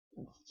over.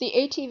 The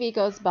ATV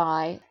goes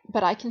by,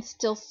 but I can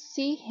still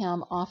see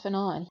him off and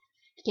on.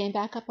 He came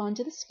back up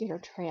onto the scooter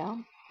trail,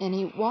 and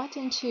he walked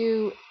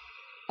into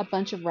a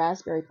bunch of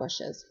raspberry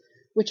bushes,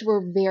 which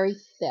were very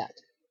thick.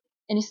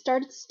 And he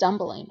started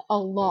stumbling a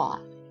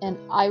lot, and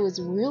I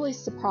was really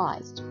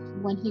surprised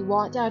when he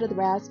walked out of the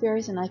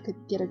raspberries and I could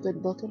get a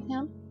good look at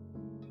him.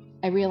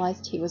 I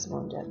realized he was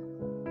wounded.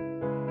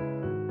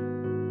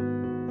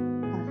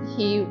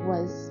 He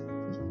was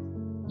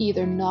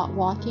either not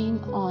walking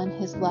on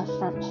his left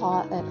front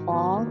paw at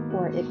all,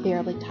 or it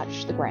barely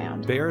touched the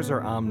ground. Bears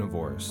are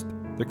omnivores.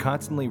 They're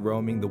constantly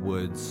roaming the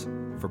woods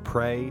for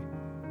prey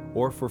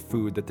or for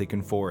food that they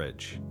can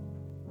forage.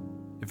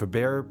 If a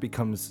bear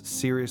becomes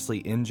seriously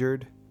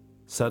injured,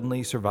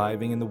 suddenly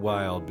surviving in the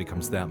wild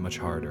becomes that much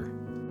harder.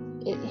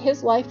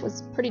 His life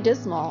was pretty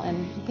dismal,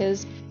 and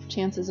his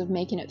chances of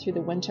making it through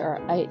the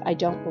winter, I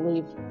don't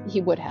believe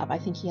he would have. I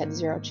think he had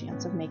 0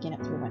 chance of making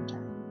it through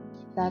winter.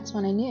 That's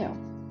when I knew.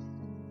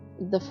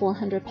 The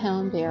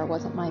 400-pound bear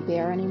wasn't my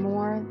bear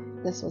anymore.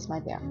 This was my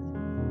bear.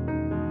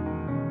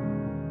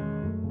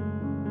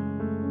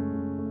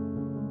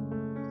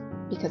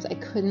 Because I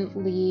couldn't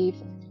leave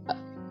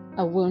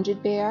a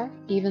wounded bear,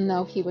 even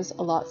though he was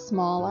a lot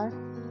smaller,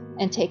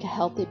 and take a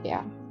healthy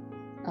bear.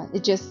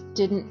 It just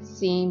didn't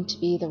seem to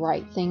be the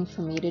right thing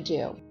for me to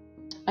do.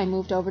 I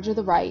moved over to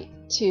the right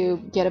to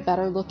get a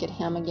better look at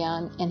him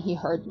again, and he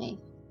heard me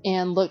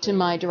and looked in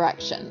my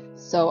direction.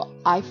 So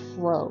I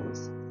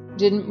froze,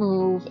 didn't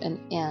move an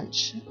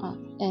inch,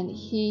 and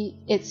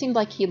it seemed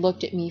like he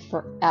looked at me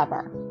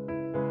forever.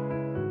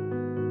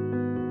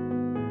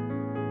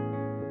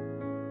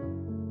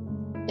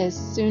 As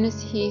soon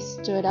as he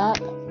stood up,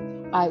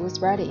 I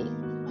was ready.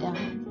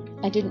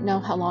 I didn't know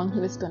how long he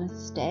was going to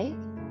stay,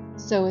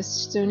 so as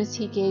soon as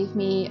he gave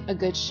me a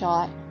good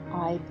shot,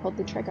 I pulled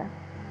the trigger.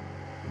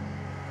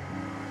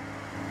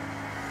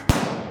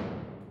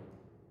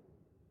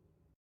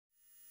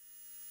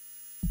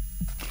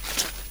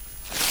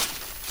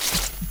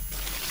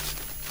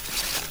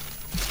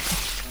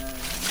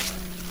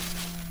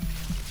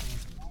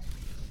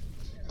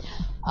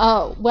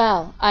 Oh,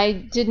 well, I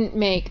didn't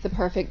make the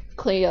perfect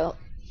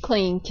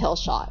clean kill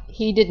shot.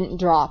 He didn't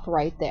drop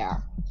right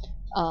there.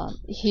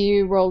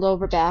 He rolled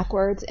over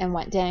backwards and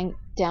went down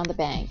the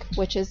bank,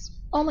 which is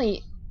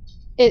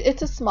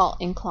it's a small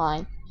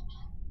incline.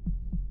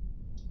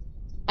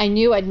 I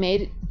knew I'd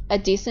made a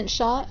decent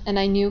shot, and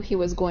I knew he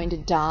was going to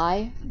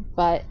die,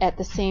 but at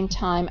the same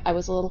time I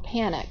was a little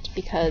panicked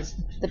because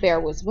the bear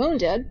was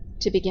wounded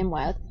to begin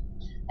with,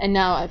 and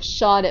now I've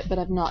shot it, but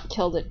I've not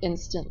killed it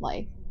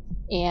instantly.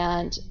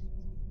 And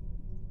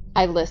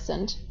I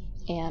listened,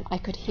 and I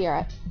could hear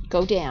it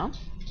go down.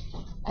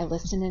 I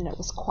listened, and it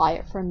was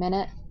quiet for a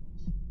minute,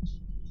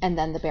 and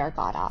then the bear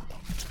got up.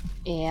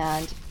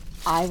 And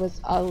I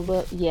was a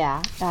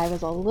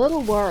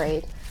little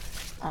worried.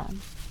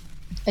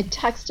 I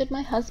texted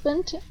my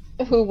husband,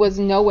 who was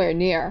nowhere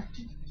near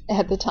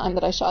at the time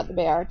that I shot the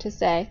bear, to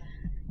say,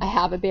 I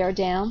have a bear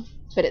down,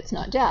 but it's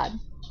not dead.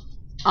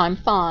 I'm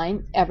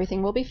fine.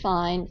 Everything will be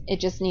fine. It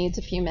just needs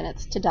a few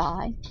minutes to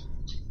die.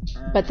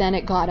 But then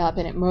it got up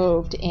and it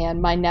moved,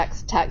 and my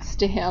next text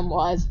to him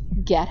was,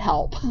 get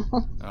help.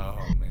 Oh,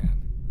 man.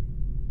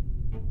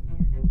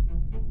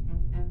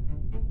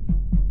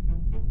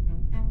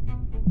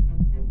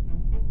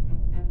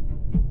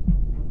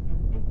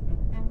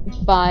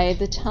 By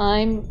the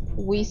time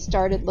we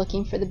started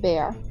looking for the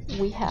bear,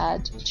 we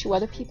had 2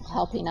 other people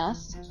helping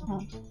us.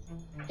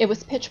 It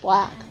was pitch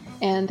black,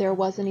 and there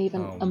wasn't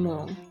even a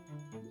moon.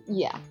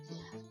 Yeah.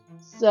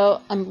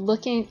 So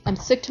I'm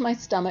sick to my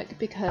stomach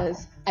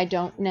because I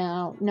don't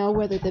now know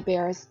whether the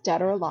bear is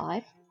dead or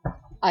alive.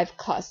 I've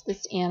caused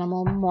this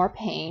animal more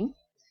pain.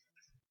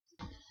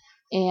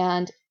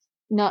 And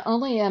not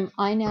only am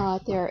I now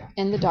out there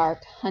in the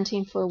dark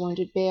hunting for a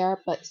wounded bear,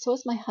 but so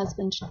is my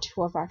husband and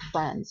 2 of our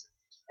friends.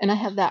 And I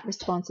have that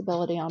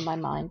responsibility on my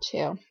mind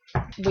too.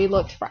 We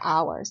looked for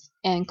hours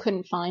and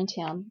couldn't find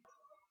him.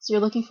 So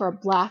you're looking for a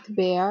black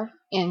bear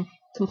in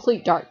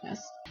complete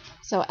darkness.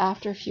 So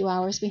after a few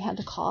hours we had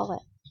to call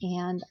it.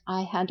 And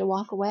I had to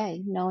walk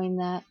away knowing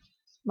that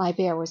my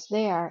bear was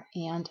there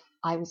and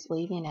I was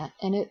leaving it.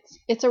 And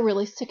it's a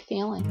really sick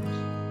feeling.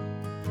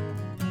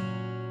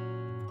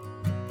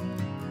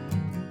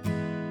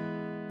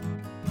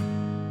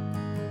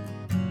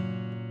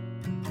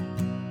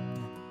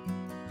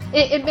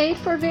 It made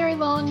for a very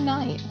long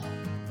night.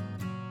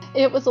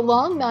 It was a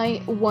long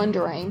night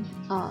wondering,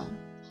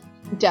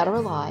 dead or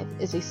alive,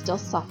 is he still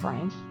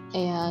suffering?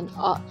 And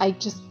I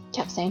just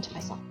kept saying to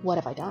myself, what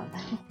have I done?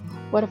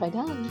 What have I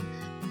done?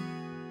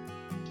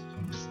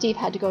 Steve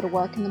had to go to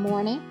work in the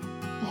morning.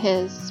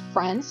 His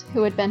friends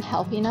who had been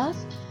helping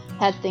us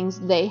had things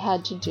they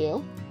had to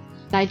do.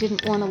 I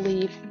didn't want to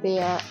leave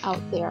Bear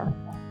out there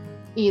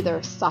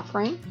either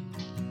suffering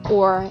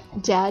or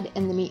dead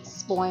and the meat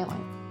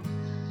spoiling.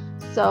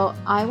 So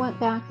I went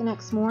back the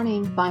next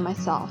morning by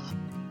myself.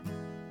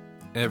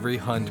 Every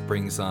hunt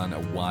brings on a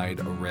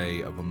wide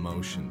array of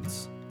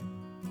emotions.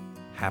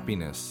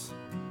 Happiness,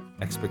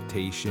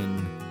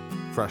 expectation,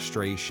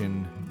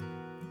 frustration,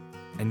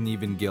 and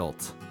even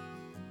guilt.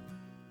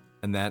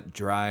 And that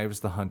drives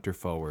the hunter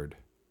forward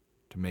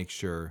to make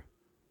sure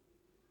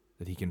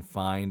that he can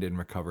find and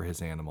recover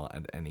his animal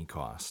at any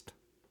cost.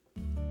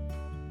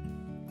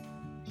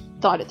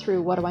 Thought it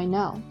through. What do I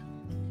know?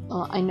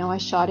 Well, I know I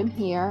shot him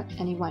here,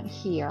 and he went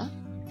here,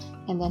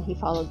 and then he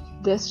followed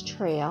this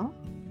trail,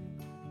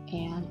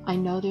 and I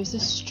know there's a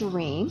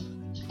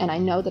stream, and I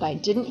know that I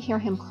didn't hear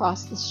him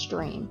cross the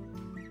stream.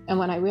 And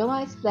when I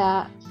realized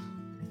that,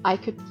 I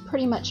could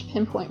pretty much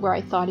pinpoint where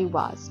I thought he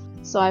was.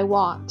 So I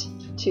walked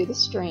to the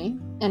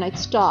stream, and I'd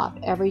stop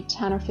every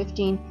 10 or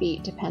 15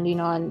 feet, depending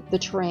on the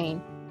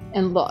terrain,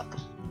 and look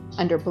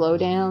under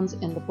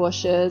blowdowns in the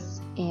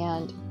bushes.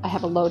 And I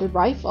have a loaded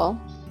rifle,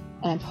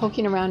 and I'm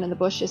poking around in the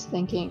bushes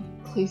thinking,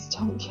 please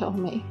don't kill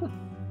me.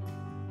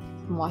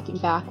 I'm walking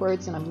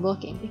backwards and I'm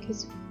looking,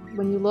 because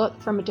when you look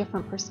from a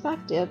different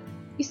perspective,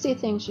 you see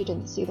things you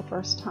didn't see the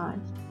first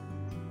time.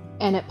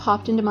 And it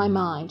popped into my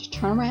mind,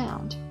 turn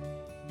around.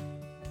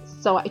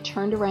 So I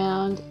turned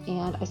around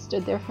and I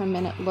stood there for a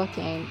minute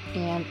looking,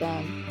 and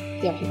then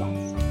there he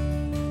was.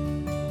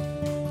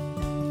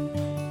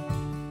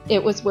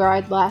 It was where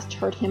I'd last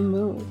heard him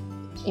move,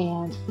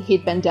 and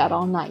he'd been dead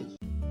all night.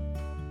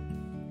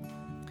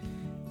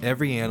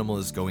 Every animal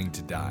is going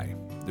to die.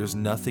 There's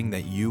nothing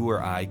that you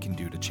or I can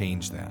do to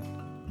change that.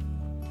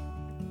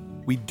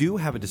 We do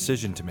have a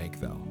decision to make,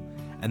 though,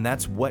 and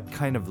that's what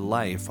kind of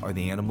life are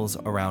the animals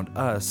around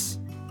us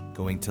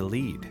going to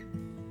lead?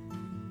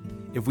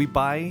 If we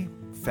buy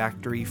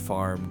factory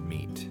farmed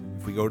meat,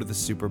 if we go to the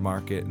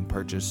supermarket and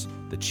purchase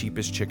the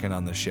cheapest chicken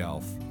on the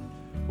shelf,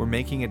 we're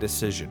making a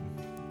decision.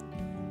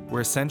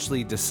 We're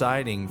essentially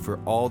deciding for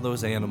all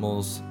those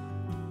animals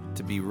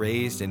to be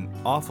raised in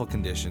awful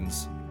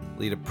conditions,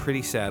 lead a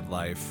pretty sad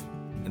life,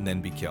 and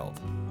then be killed.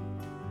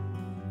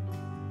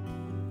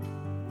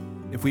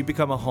 If we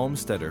become a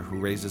homesteader who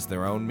raises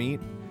their own meat,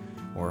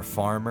 or a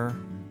farmer,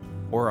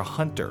 or a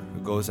hunter who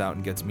goes out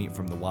and gets meat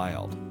from the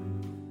wild,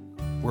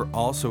 we're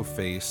also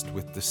faced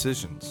with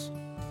decisions.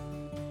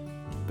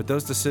 But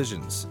those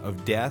decisions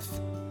of death,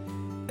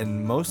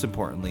 and most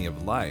importantly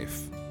of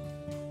life,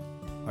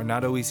 are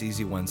not always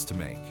easy ones to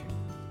make.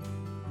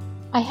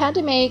 I had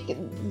to make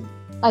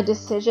a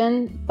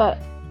decision, but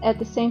at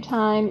the same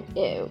time,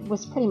 it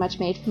was pretty much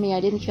made for me.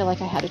 I didn't feel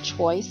like I had a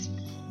choice.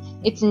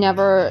 It's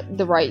never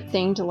the right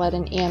thing to let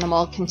an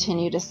animal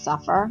continue to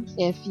suffer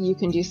if you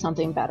can do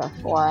something better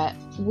for it.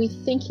 We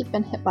think he'd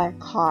been hit by a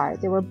car.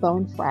 There were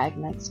bone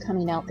fragments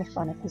coming out the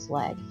front of his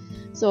leg.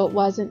 So it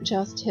wasn't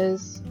just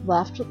his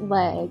left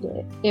leg,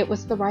 it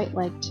was the right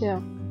leg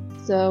too.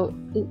 So,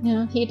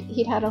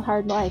 he'd had a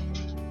hard life.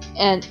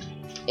 And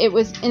it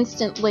was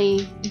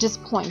instantly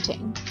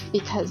disappointing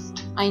because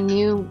I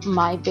knew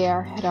my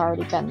bear had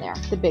already been there,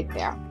 the big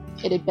bear.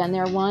 It had been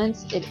there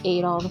once, it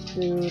ate all the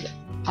food.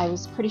 I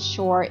was pretty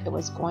sure it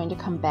was going to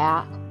come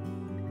back,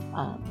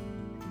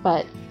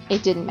 but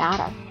it didn't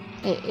matter.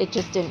 It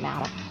just didn't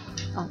matter.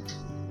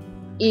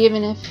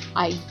 Even if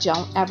I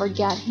don't ever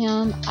get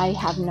him, I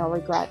have no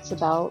regrets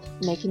about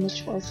making the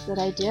choice that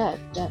I did,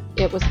 that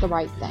it was the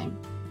right thing.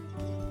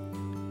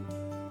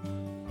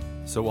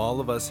 So all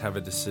of us have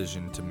a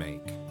decision to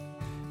make.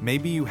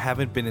 Maybe you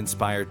haven't been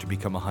inspired to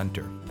become a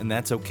hunter, and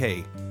that's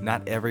okay.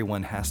 Not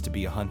everyone has to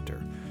be a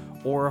hunter,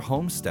 or a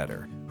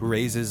homesteader who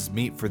raises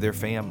meat for their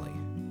family.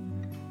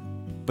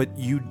 But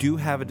you do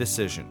have a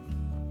decision.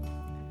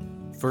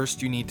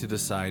 First, you need to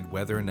decide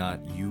whether or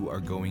not you are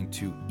going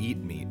to eat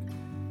meat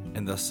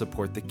and thus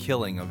support the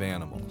killing of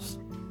animals.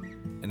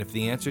 And if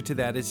the answer to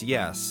that is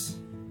yes,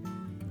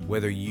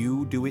 whether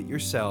you do it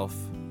yourself,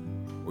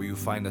 or you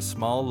find a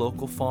small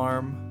local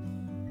farm,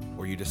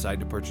 or you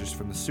decide to purchase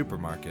from the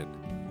supermarket,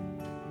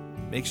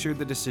 make sure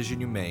the decision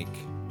you make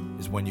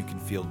is one you can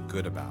feel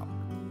good about.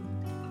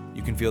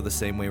 You can feel the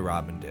same way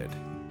Robin did.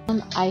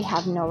 I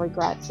have no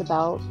regrets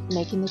about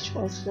making the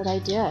choice that I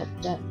did,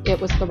 that it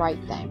was the right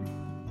thing.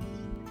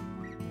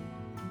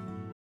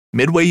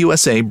 Midway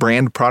USA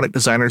brand product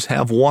designers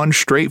have one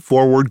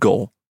straightforward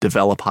goal: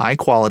 develop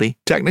high-quality,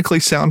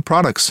 technically sound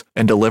products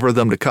and deliver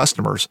them to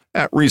customers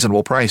at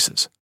reasonable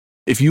prices.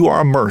 If you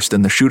are immersed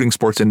in the shooting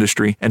sports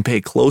industry and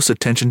pay close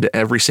attention to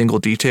every single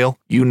detail,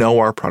 you know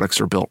our products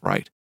are built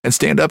right and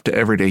stand up to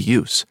everyday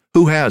use.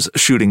 Who has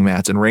shooting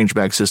mats and range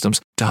bag systems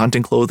to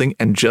hunting clothing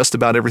and just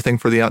about everything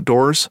for the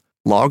outdoors?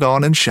 Log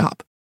on and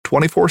shop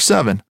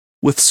 24/7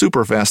 with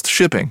super fast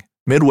shipping.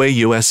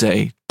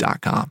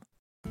 MidwayUSA.com.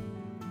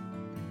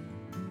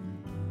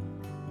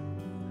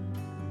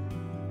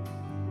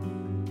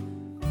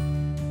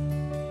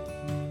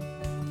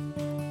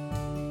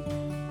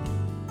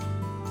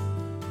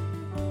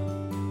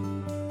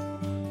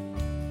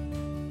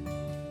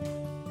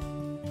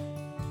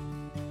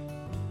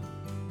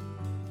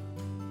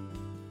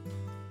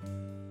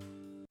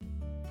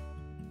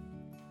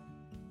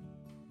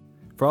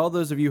 For all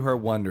those of you who are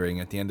wondering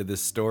at the end of this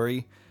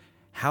story,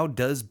 how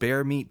does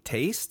bear meat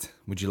taste?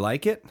 Would you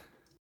like it?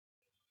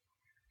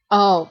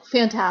 Oh,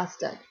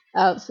 fantastic.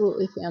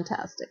 Absolutely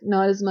fantastic.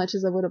 Not as much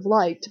as I would have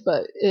liked,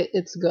 but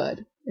it's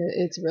good.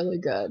 It's really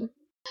good.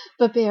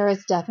 But bear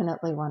is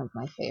definitely one of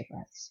my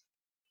favorites.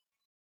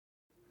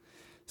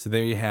 So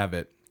there you have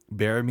it.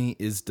 Bear meat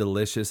is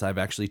delicious. I've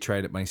actually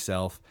tried it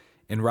myself.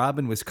 And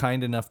Robin was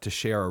kind enough to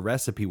share a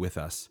recipe with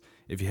us.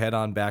 If you head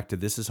on back to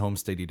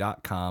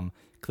thisishomesteady.com,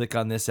 click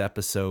on this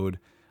episode.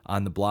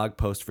 On the blog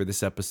post for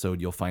this episode,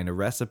 you'll find a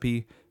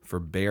recipe for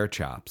bear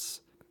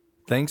chops.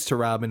 Thanks to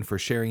Robin for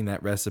sharing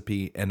that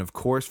recipe and, of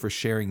course, for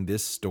sharing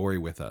this story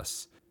with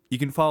us. You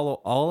can follow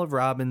all of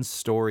Robin's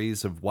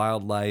stories of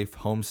wildlife,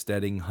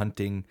 homesteading,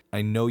 hunting.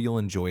 I know you'll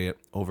enjoy it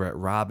over at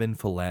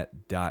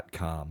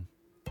robinfollett.com.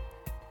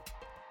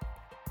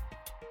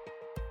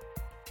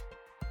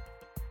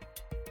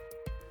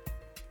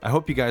 I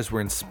hope you guys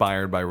were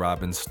inspired by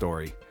Robin's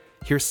story.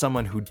 Here's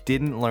someone who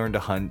didn't learn to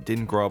hunt,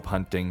 didn't grow up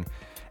hunting,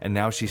 and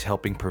now she's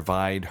helping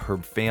provide her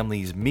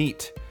family's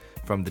meat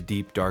from the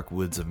deep, dark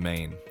woods of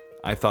Maine.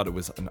 I thought it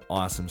was an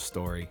awesome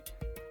story.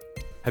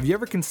 Have you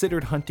ever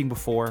considered hunting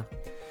before?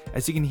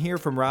 As you can hear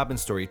from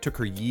Robin's story, it took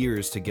her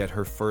years to get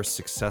her first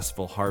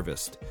successful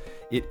harvest.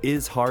 It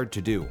is hard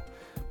to do,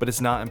 but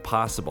it's not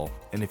impossible,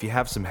 and if you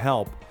have some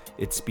help,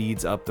 it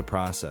speeds up the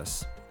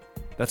process.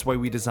 That's why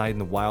we designed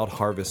the Wild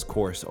Harvest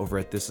course over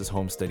at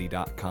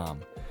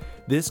thisishomesteady.com.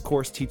 This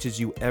course teaches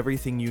you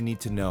everything you need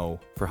to know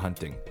for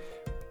hunting.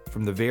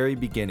 From the very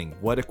beginning,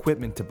 what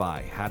equipment to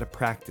buy, how to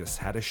practice,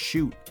 how to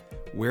shoot,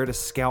 where to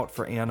scout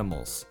for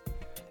animals.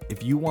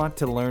 If you want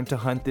to learn to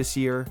hunt this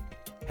year,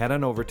 head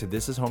on over to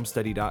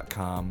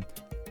thisishomesteady.com,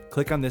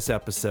 click on this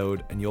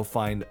episode, and you'll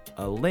find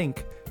a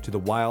link to the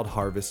Wild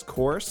Harvest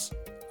course.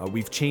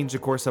 We've changed the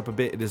course up a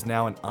bit. It is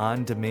now an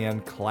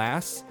on-demand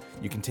class.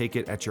 You can take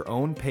it at your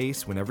own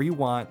pace whenever you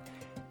want,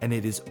 and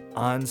it is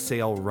on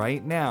sale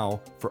right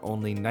now for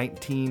only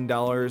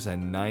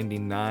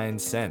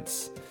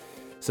 $19.99.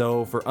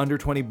 So for under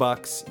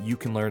 $20, you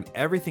can learn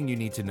everything you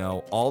need to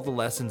know. All the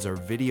lessons are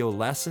video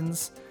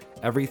lessons,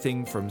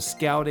 everything from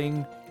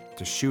scouting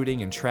to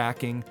shooting and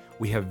tracking.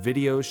 We have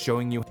videos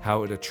showing you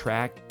how to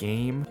track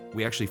game.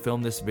 We actually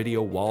filmed this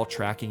video while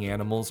tracking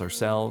animals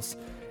ourselves.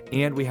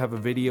 And we have a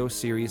video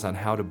series on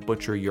how to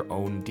butcher your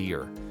own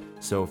deer.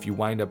 So if you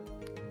wind up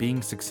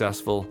being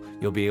successful,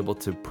 you'll be able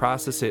to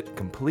process it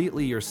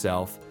completely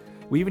yourself.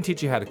 We even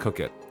teach you how to cook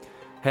it.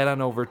 Head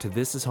on over to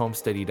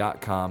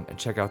thisishomesteady.com and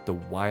check out the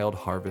Wild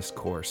Harvest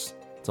course.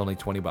 It's only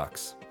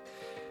 $20.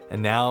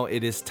 And now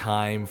it is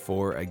time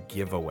for a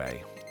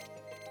giveaway.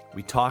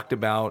 We talked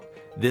about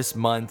this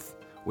month,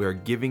 we are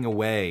giving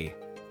away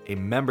a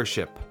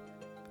membership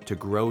to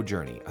Grow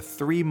Journey, a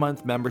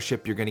 3-month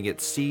membership. You're going to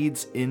get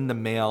seeds in the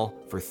mail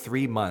for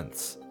 3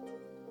 months.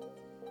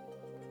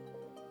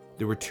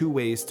 There were 2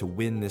 ways to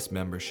win this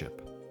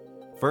membership.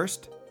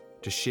 First,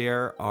 to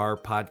share our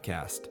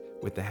podcast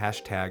with the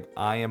hashtag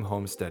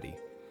 #IamHomesteady.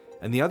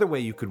 And the other way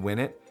you could win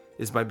it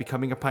is by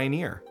becoming a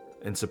pioneer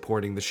and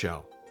supporting the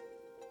show.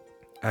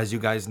 As you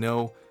guys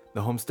know,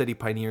 the Homesteady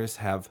Pioneers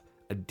have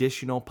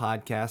additional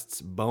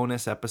podcasts,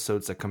 bonus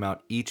episodes that come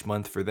out each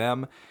month for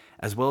them,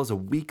 as well as a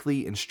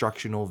weekly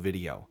instructional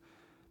video.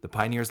 The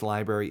Pioneers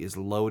Library is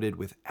loaded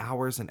with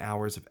hours and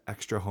hours of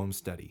extra home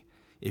study.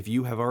 If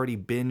you have already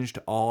binged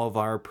all of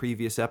our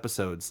previous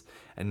episodes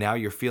and now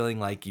you're feeling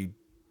like you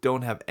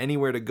don't have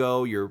anywhere to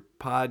go, your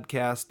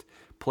podcast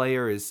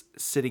player is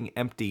sitting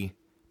empty,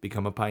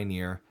 become a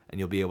pioneer and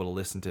you'll be able to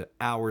listen to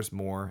hours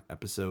more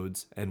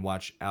episodes and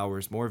watch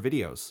hours more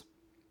videos.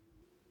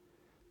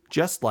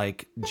 Just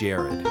like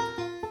Jared.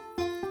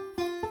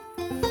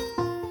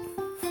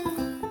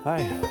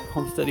 Hi,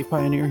 Homesteady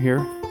Pioneer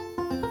here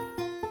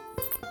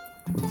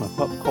with my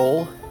pup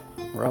Cole.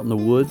 We're out in the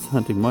woods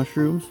hunting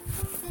mushrooms.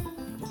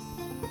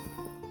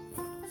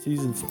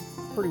 Season's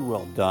pretty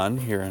well done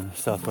here in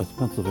southwest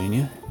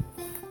Pennsylvania,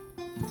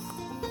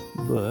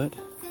 but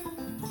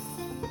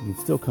you can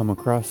still come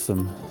across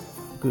some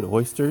good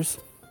oysters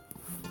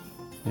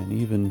and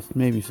even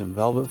maybe some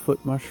velvet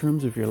foot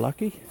mushrooms if you're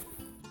lucky.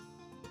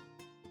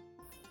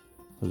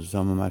 Those are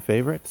some of my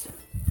favorites.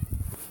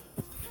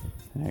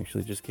 I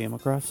actually just came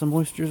across some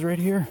oysters right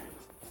here.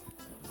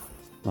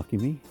 Lucky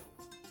me.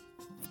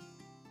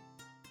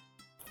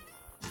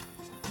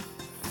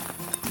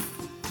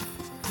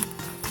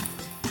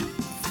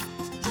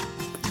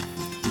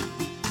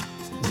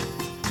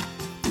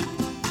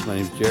 My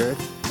name's Jared,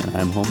 and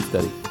I'm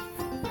Homesteady.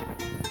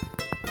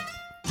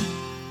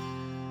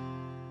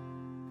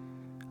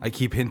 I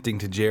keep hinting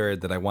to Jared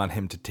that I want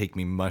him to take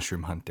me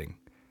mushroom hunting.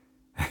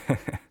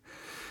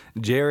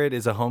 Jared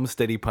is a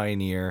Homesteady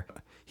Pioneer.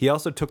 He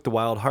also took the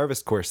Wild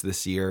Harvest course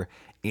this year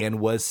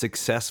and was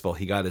successful.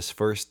 He got his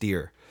first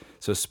deer.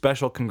 So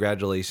special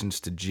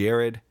congratulations to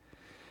Jared.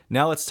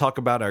 Now let's talk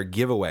about our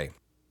giveaway.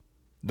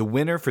 The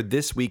winner for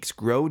this week's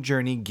Grow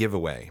Journey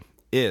giveaway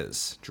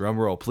is,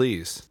 drumroll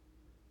please,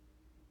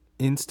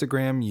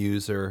 Instagram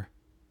user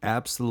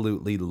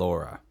Absolutely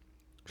Laura.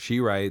 She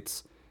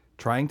writes,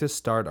 trying to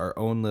start our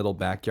own little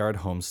backyard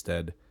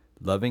homestead,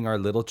 loving our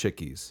little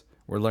chickies.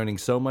 We're learning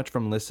so much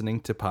from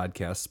listening to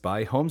podcasts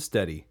by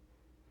Homesteady.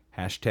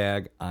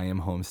 Hashtag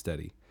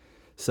 #IamHomesteady.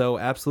 So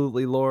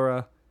absolutely,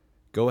 Laura,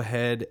 go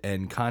ahead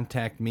and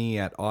contact me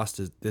at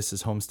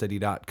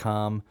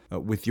thisishomesteady.com.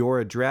 With your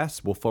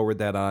address, we'll forward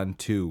that on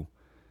to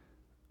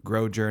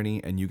Grow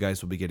Journey, and you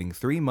guys will be getting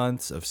 3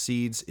 months of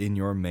seeds in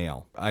your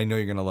mail. I know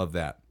you're going to love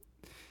that.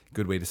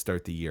 Good way to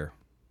start the year.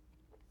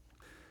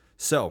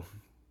 So,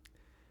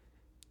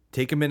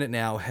 take a minute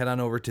now, head on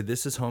over to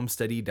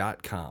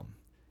thisishomesteady.com.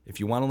 If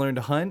you want to learn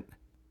to hunt,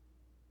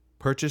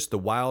 Purchase the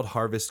Wild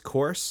Harvest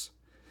course.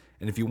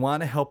 And if you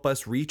want to help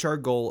us reach our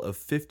goal of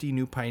 50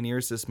 new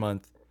pioneers this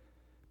month,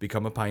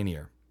 become a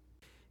pioneer.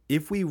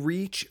 If we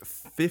reach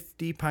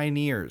 50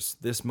 pioneers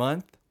this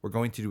month, we're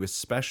going to do a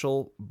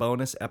special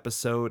bonus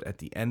episode at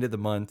the end of the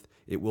month.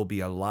 It will be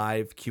a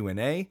live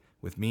Q&A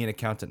with me and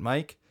Accountant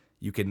Mike.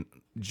 You can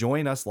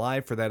join us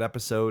live for that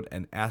episode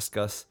and ask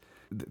us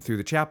through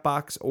the chat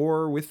box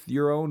or with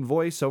your own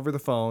voice over the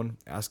phone.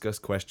 Ask us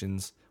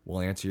questions.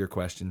 We'll answer your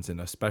questions in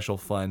a special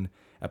fun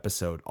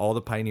episode. All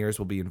the pioneers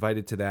will be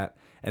invited to that,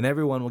 and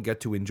everyone will get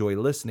to enjoy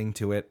listening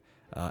to it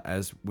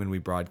as when we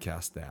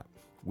broadcast that.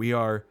 We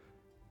are,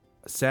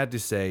 sad to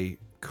say,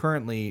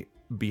 currently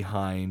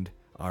behind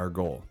our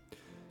goal.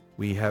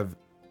 There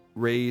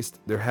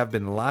have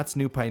been lots of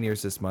new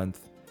pioneers this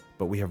month,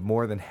 but we have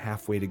more than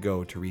halfway to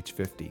go to reach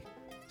 50.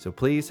 So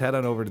please head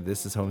on over to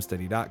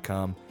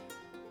thisishomesteady.com.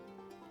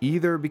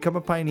 Either become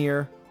a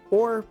pioneer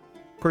or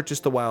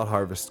purchase the Wild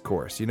Harvest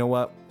course. You know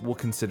what? We'll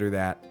consider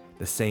that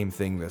the same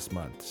thing this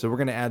month. So we're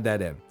going to add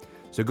that in.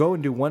 So go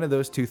and do one of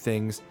those two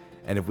things.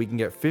 And if we can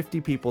get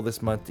 50 people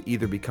this month to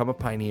either become a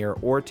pioneer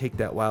or take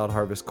that Wild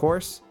Harvest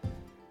course,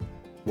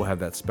 we'll have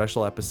that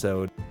special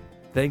episode.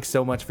 Thanks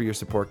so much for your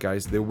support,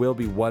 guys. There will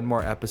be one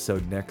more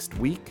episode next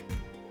week.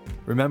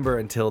 Remember,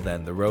 until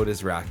then, the road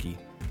is rocky.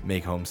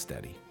 Make home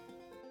steady.